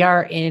when we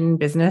are in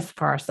business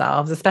for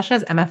ourselves, especially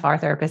as MFR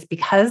therapists,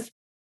 because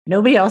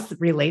nobody else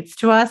relates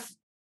to us,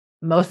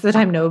 most of the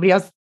time, nobody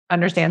else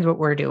understands what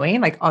we're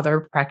doing, like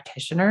other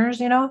practitioners,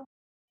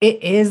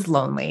 it is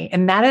lonely.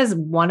 And that is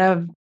one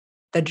of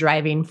the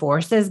driving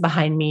forces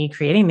behind me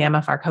creating the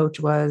MFR coach.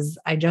 Was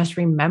I just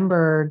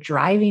remember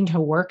driving to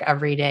work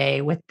every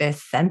day with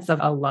this sense of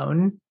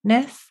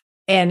aloneness.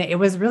 And it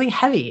was really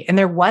heavy. And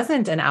there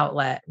wasn't an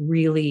outlet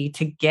really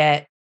to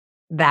get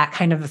that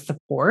kind of a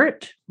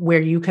support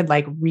where you could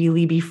like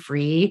really be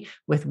free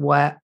with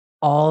what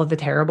all of the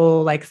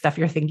terrible like stuff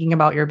you're thinking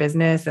about your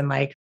business, and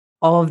like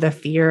all of the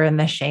fear and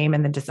the shame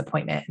and the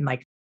disappointment and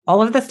like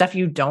all of the stuff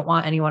you don't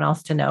want anyone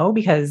else to know,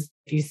 because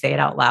if you say it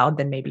out loud,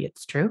 then maybe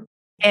it's true.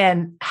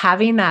 And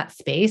having that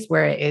space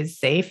where it is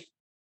safe,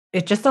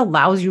 it just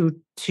allows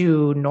you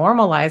to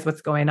normalize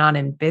what's going on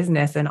in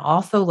business and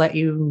also let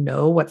you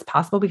know what's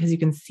possible, because you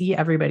can see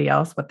everybody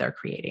else what they're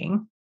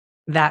creating.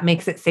 That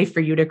makes it safe for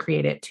you to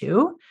create it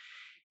too.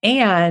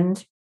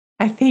 And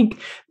I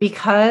think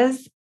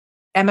because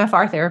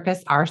MFR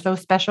therapists are so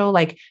special,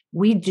 like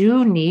we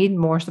do need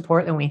more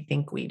support than we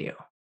think we do,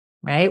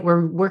 right?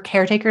 We're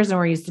caretakers and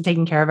we're used to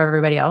taking care of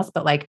everybody else,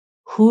 but like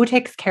who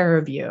takes care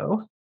of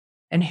you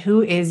and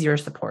who is your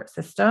support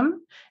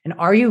system? And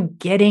are you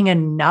getting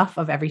enough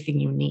of everything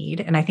you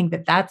need? And I think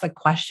that that's a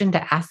question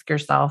to ask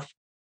yourself.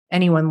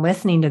 Anyone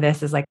listening to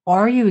this is like,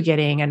 are you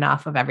getting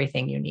enough of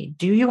everything you need?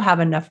 Do you have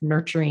enough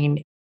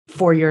nurturing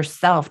for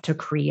yourself to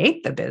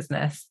create the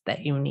business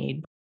that you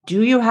need?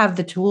 Do you have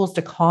the tools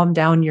to calm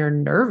down your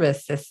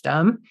nervous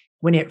system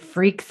when it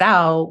freaks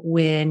out,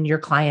 when your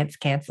clients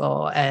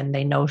cancel and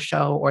they no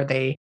show, or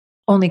they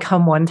only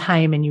come one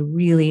time and you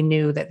really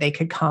knew that they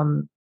could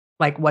come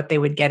like what they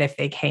would get if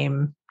they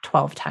came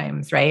 12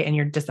 times, right? And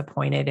you're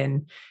disappointed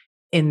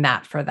in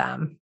that for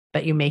them,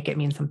 but you make it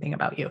mean something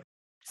about you.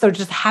 So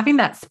just having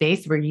that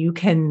space where you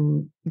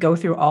can go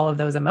through all of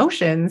those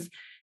emotions,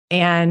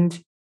 and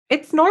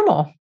it's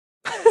normal.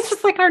 It's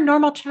just like our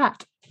normal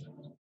chat.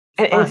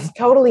 And it's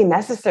totally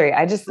necessary.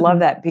 I just love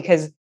that,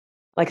 because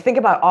like think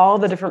about all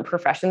the different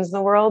professions in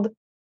the world.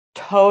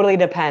 Totally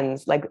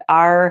depends. Like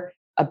our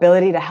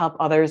ability to help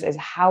others is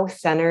how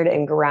centered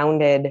and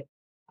grounded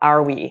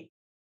are we?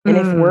 And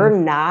if we're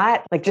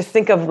not, like just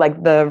think of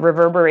like the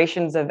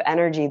reverberations of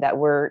energy that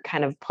we're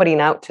kind of putting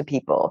out to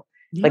people.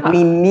 Yeah. Like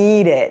we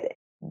need it.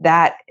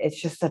 That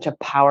it's just such a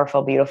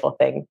powerful, beautiful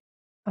thing.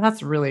 Well,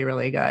 that's really,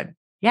 really good.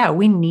 Yeah,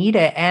 we need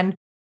it. And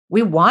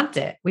we want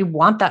it. We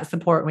want that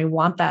support. We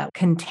want that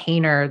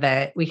container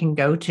that we can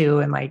go to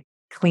and like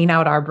clean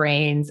out our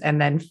brains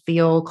and then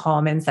feel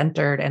calm and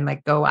centered and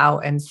like go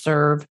out and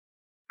serve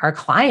our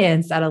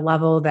clients at a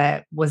level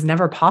that was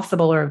never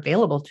possible or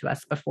available to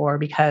us before,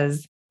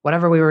 because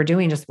whatever we were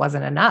doing just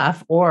wasn't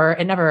enough, or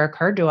it never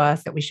occurred to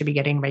us that we should be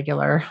getting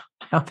regular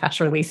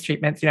myofascial release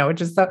treatments,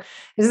 which is this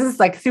is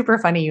like super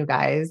funny, you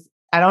guys.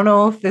 I don't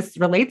know if this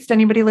relates to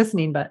anybody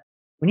listening, but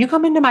when you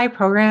come into my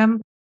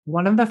program,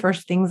 one of the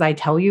first things I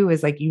tell you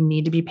is like, you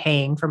need to be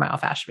paying for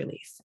myofascial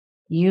release.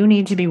 You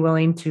need to be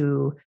willing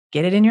to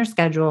get it in your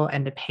schedule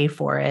and to pay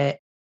for it.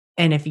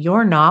 And if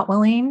you're not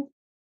willing,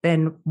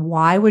 then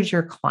why would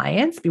your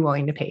clients be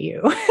willing to pay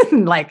you?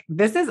 Like,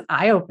 this is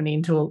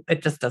eye-opening to,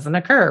 it just doesn't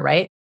occur,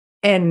 right?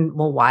 And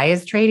well, why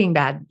is trading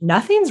bad?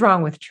 Nothing's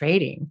wrong with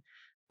trading,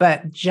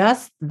 but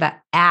just the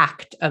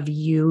act of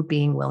you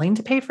being willing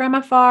to pay for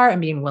MFR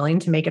and being willing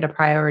to make it a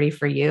priority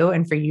for you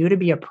and for you to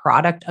be a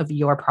product of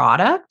your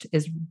product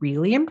is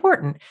really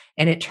important.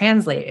 And it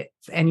translates,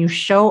 and you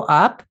show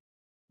up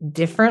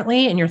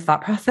differently in your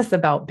thought process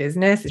about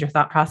business, your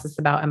thought process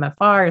about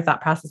MFR, your thought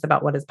process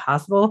about what is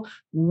possible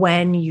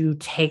when you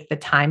take the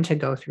time to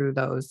go through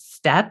those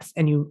steps.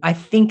 And I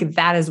think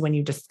that is when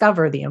you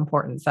discover the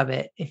importance of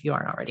it if you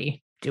aren't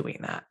already doing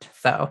that.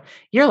 So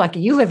you're lucky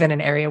you live in an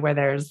area where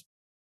there's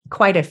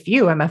quite a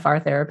few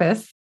MFR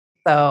therapists.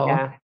 So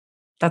yeah.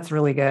 That's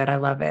really good. I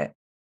love it.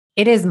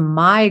 it is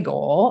my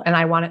goal, and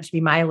I want it to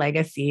be my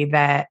legacy,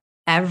 that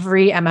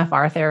every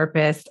MFR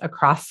therapist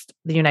across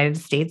the United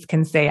States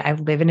can say, I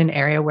live in an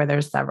area where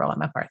there's several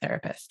MFR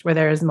therapists, where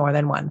there is more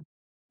than one,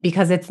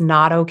 because it's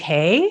not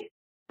okay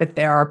that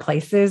there are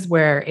places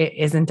where it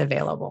isn't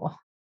available.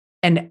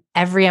 And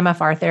every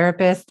MFR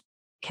therapist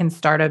can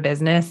start a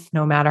business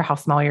no matter how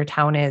small your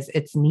town is.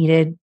 It's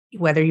needed,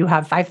 whether you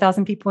have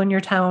 5,000 people in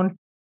your town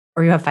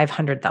or you have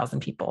 500,000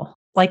 people.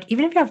 Like,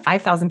 even if you have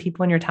 5,000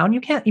 people in your town,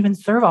 you can't even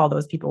serve all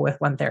those people with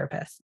one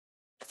therapist.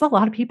 That's a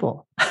lot of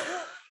people.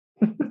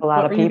 A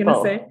lot of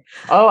people.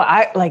 Oh,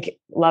 I like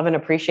love and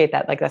appreciate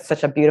that. Like, that's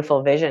such a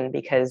beautiful vision,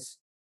 because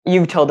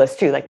you've told us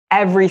too, like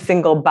every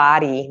single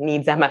body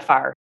needs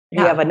MFR. We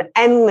have an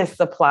endless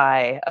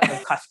supply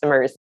of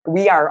customers.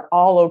 We are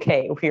all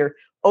okay. We're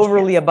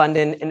overly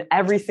abundant, and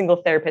every single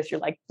therapist, you're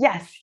like,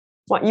 yes,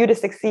 want you to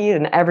succeed,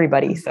 and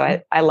everybody.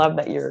 So I love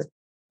that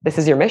this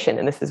is your mission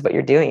and this is what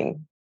you're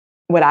doing.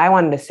 What I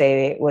wanted to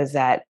say was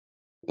that,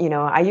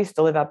 I used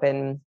to live up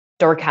in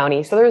Door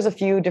County. So there was a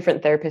few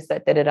different therapists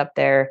that did it up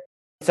there.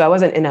 So I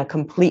wasn't in a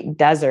complete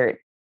desert,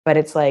 but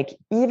it's like,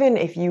 even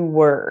if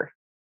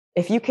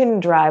you can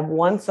drive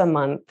once a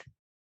month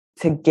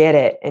to get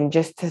it and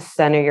just to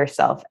center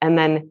yourself. And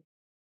then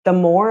the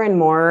more and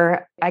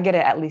more, I get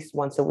it at least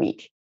once a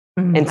week,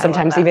 and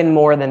sometimes even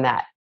more than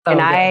that. So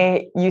and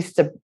I used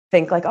to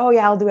think like, oh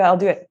yeah, I'll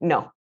do it.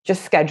 No,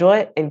 just schedule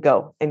it and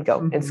go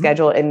and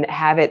schedule and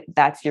have it.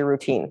 That's your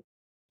routine.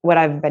 What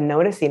I've been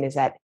noticing is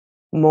that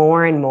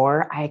more and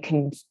more, I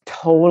can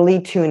totally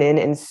tune in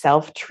and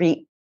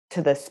self-treat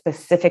to the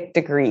specific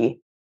degree.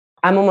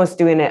 I'm almost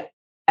doing it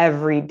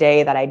every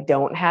day that I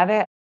don't have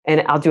it.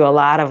 And I'll do a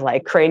lot of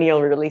like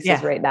cranial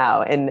releases right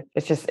now. And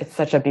it's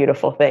such a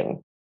beautiful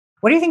thing.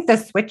 What do you think the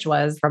switch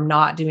was from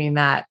not doing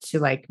that to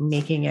like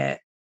making it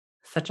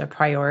such a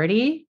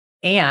priority?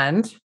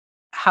 And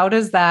how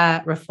does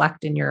that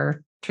reflect in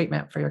your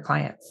treatment for your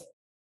clients?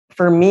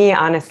 For me,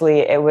 honestly,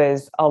 it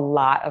was a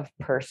lot of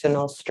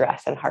personal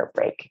stress and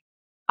heartbreak.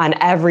 On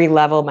every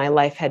level, my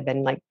life had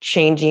been like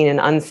changing and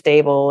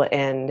unstable,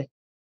 and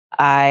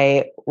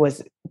I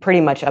was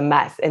pretty much a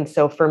mess. And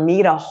so for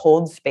me to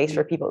hold space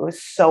for people, it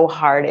was so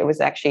hard. It was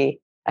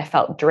actually, I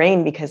felt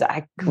drained because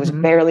I was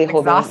barely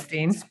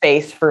holding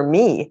space for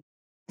me.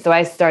 So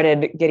I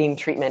started getting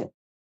treatment.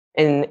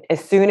 And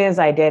as soon as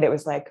I did, it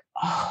was like,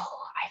 oh,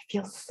 I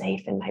feel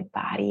safe in my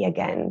body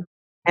again.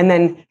 And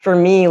then for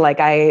me, like,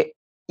 I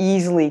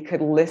easily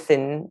could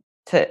listen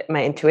to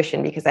my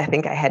intuition, because I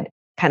think I had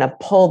kind of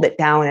pulled it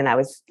down and I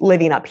was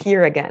living up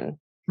here again.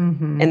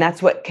 And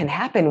that's what can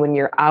happen when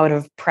you're out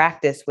of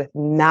practice with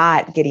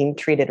not getting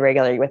treated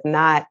regularly, with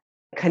not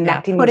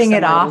connecting, putting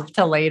it off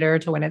to later,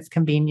 to when it's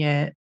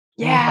convenient.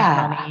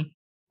 Yeah.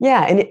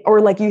 And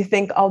or like you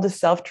think I'll just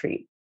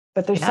self-treat,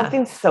 but there's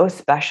something so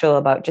special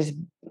about just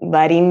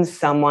letting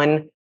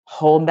someone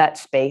hold that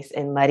space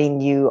and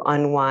letting you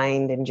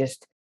unwind and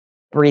just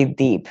breathe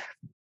deep.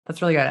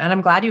 That's really good. And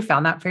I'm glad you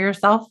found that for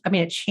yourself. I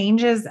mean, it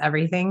changes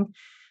everything.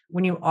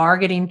 When you are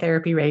getting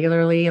therapy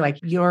regularly, like,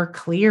 you're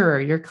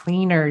clearer, you're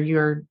cleaner,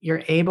 you're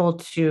able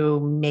to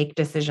make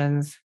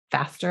decisions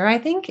faster, I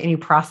think, and you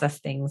process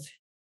things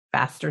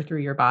faster through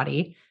your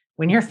body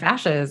when your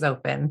fascia is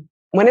open.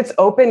 When it's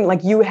open,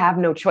 like, you have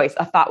no choice.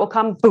 A thought will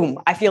come, boom,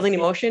 I feel an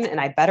emotion and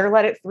I better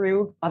let it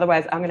through.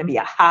 Otherwise, I'm going to be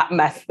a hot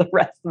mess the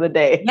rest of the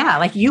day. Yeah.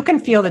 Like, you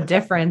can feel the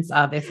difference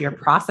of if you're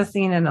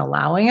processing and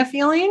allowing a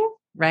feeling,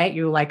 right?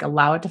 You like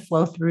allow it to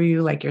flow through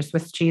you, like your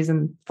Swiss cheese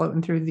and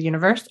floating through the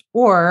universe,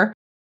 or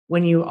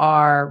when you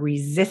are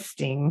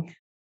resisting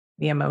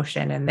the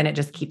emotion and then it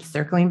just keeps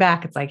circling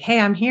back. It's like,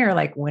 hey, I'm here.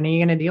 Like, when are you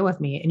going to deal with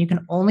me? And you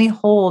can only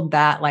hold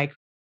that like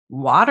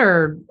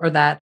water or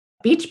that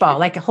beach ball,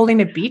 like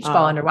holding a beach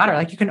ball underwater.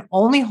 Like, you can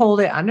only hold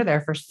it under there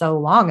for so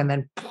long, and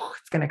then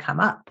it's going to come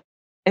up.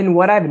 And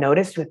what I've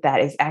noticed with that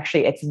is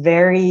actually, it's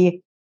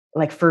very,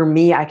 like, for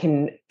me, I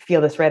can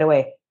feel this right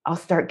away. I'll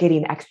start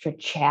getting extra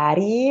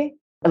chatty.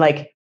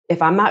 Like,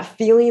 if I'm not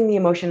feeling the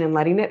emotion and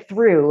letting it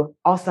through,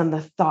 all of a sudden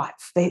the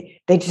thoughts, they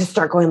just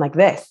start going like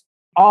this.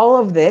 All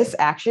of this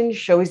action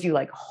shows you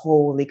like,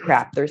 holy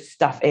crap, there's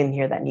stuff in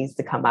here that needs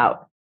to come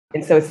out.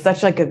 And so it's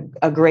such like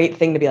a great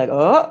thing to be like,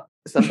 oh,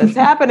 something's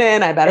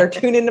happening. I better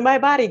tune into my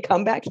body,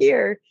 come back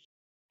here.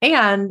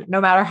 And no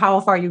matter how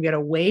far you get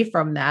away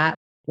from that,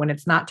 when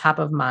it's not top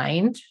of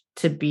mind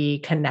to be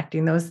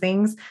connecting those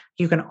things,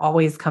 you can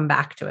always come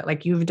back to it.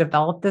 Like, you've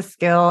developed this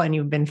skill and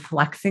you've been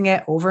flexing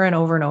it over and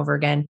over and over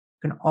again.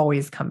 You can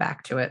always come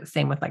back to it.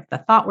 Same with like the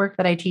thought work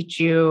that I teach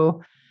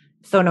you.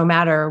 So no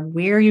matter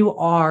where you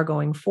are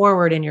going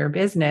forward in your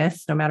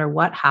business, no matter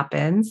what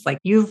happens, like,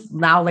 you've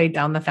now laid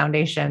down the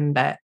foundation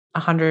that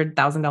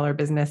 $100,000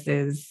 business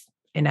is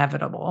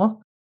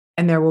inevitable.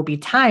 And there will be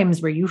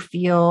times where you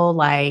feel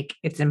like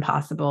it's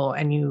impossible,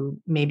 and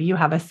maybe you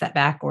have a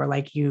setback, or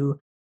like you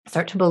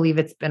start to believe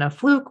it's been a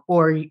fluke,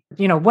 or,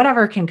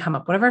 whatever can come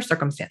up, whatever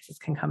circumstances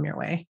can come your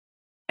way.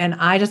 And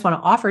I just want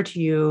to offer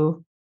to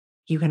you,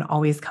 you can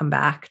always come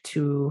back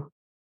to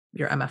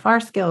your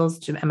MFR skills,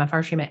 to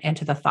MFR treatment, and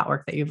to the thought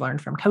work that you've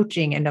learned from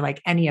coaching, and to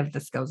like any of the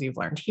skills you've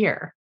learned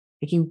here.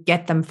 Like you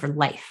get them for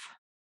life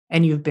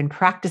and you've been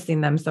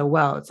practicing them so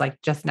well. It's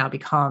like just now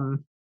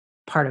become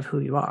part of who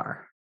you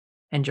are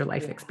and your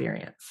life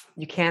experience.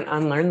 You can't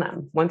unlearn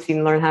them. Once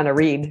you learn how to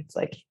read, it's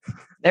like,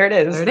 there it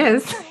is. There it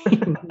is.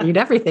 You read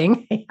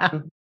everything. Yeah.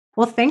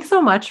 Well, thanks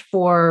so much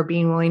for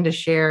being willing to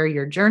share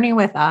your journey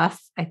with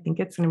us. I think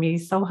it's going to be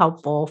so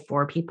helpful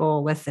for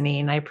people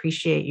listening. I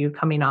appreciate you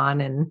coming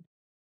on and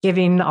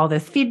giving all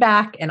this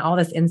feedback and all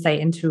this insight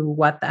into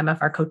what the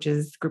MFR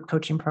Coaches group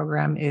coaching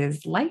program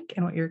is like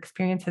and what your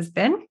experience has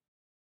been.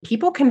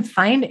 People can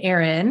find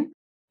Erin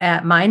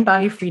at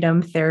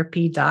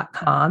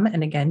mindbodyfreedomtherapy.com.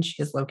 And again,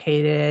 she is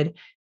located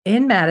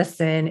in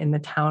Madison in the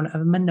town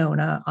of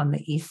Monona on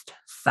the east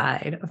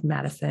side of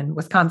Madison,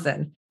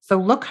 Wisconsin. So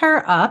look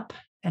her up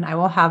and I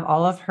will have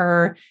all of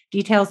her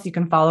details. You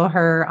can follow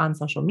her on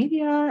social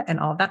media and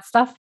all that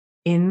stuff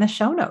in the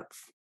show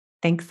notes.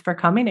 Thanks for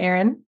coming,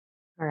 Erin.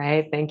 All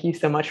right. Thank you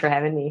so much for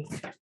having me.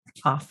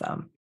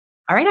 Awesome.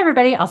 All right,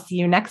 everybody. I'll see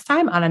you next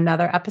time on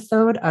another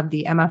episode of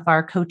the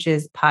MFR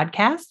Coaches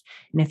podcast.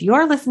 And if you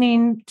are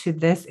listening to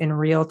this in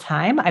real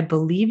time, I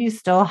believe you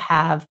still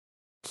have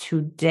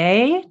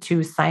today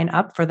to sign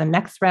up for the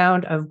next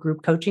round of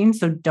group coaching.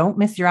 So don't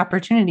miss your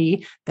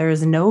opportunity. There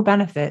is no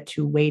benefit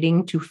to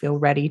waiting to feel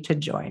ready to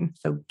join.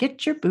 So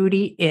get your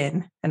booty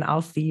in and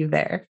I'll see you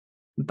there.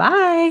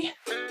 Bye.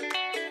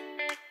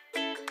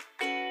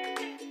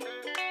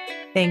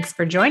 Thanks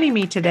for joining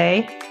me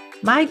today.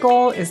 My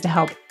goal is to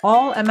help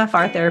all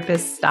MFR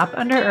therapists stop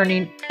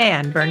under-earning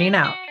and burning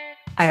out.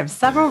 I have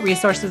several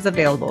resources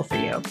available for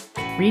you.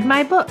 Read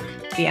my book,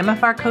 The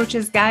MFR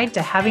Coach's Guide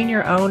to Having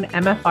Your Own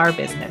MFR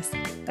Business,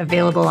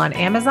 available on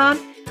Amazon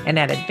and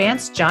at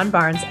Advanced John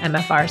Barnes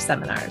MFR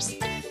seminars.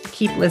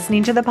 Keep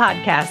listening to the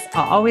podcast.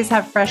 I'll always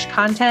have fresh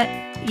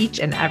content each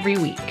and every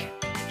week.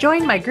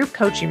 Join my group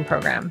coaching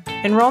program.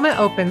 Enrollment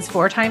opens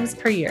 4 times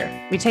per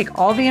year. We take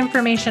all the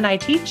information I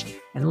teach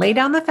and lay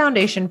down the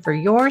foundation for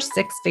your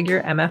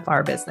 6-figure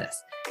MFR business.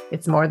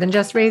 It's more than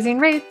just raising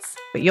rates,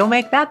 but you'll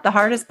make that the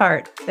hardest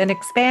part. Then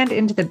expand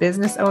into the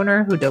business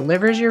owner who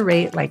delivers your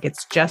rate like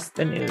it's just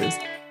the news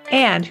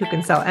and who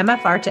can sell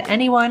MFR to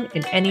anyone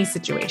in any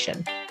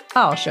situation.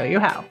 I'll show you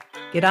how.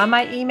 Get on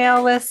my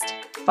email list,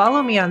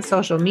 follow me on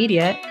social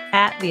media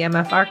at the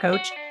MFR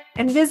Coach,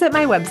 and visit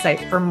my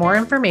website for more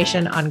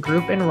information on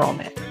group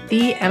enrollment,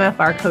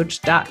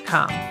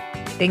 themfrcoach.com.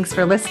 Thanks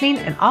for listening,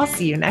 and I'll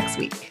see you next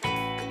week.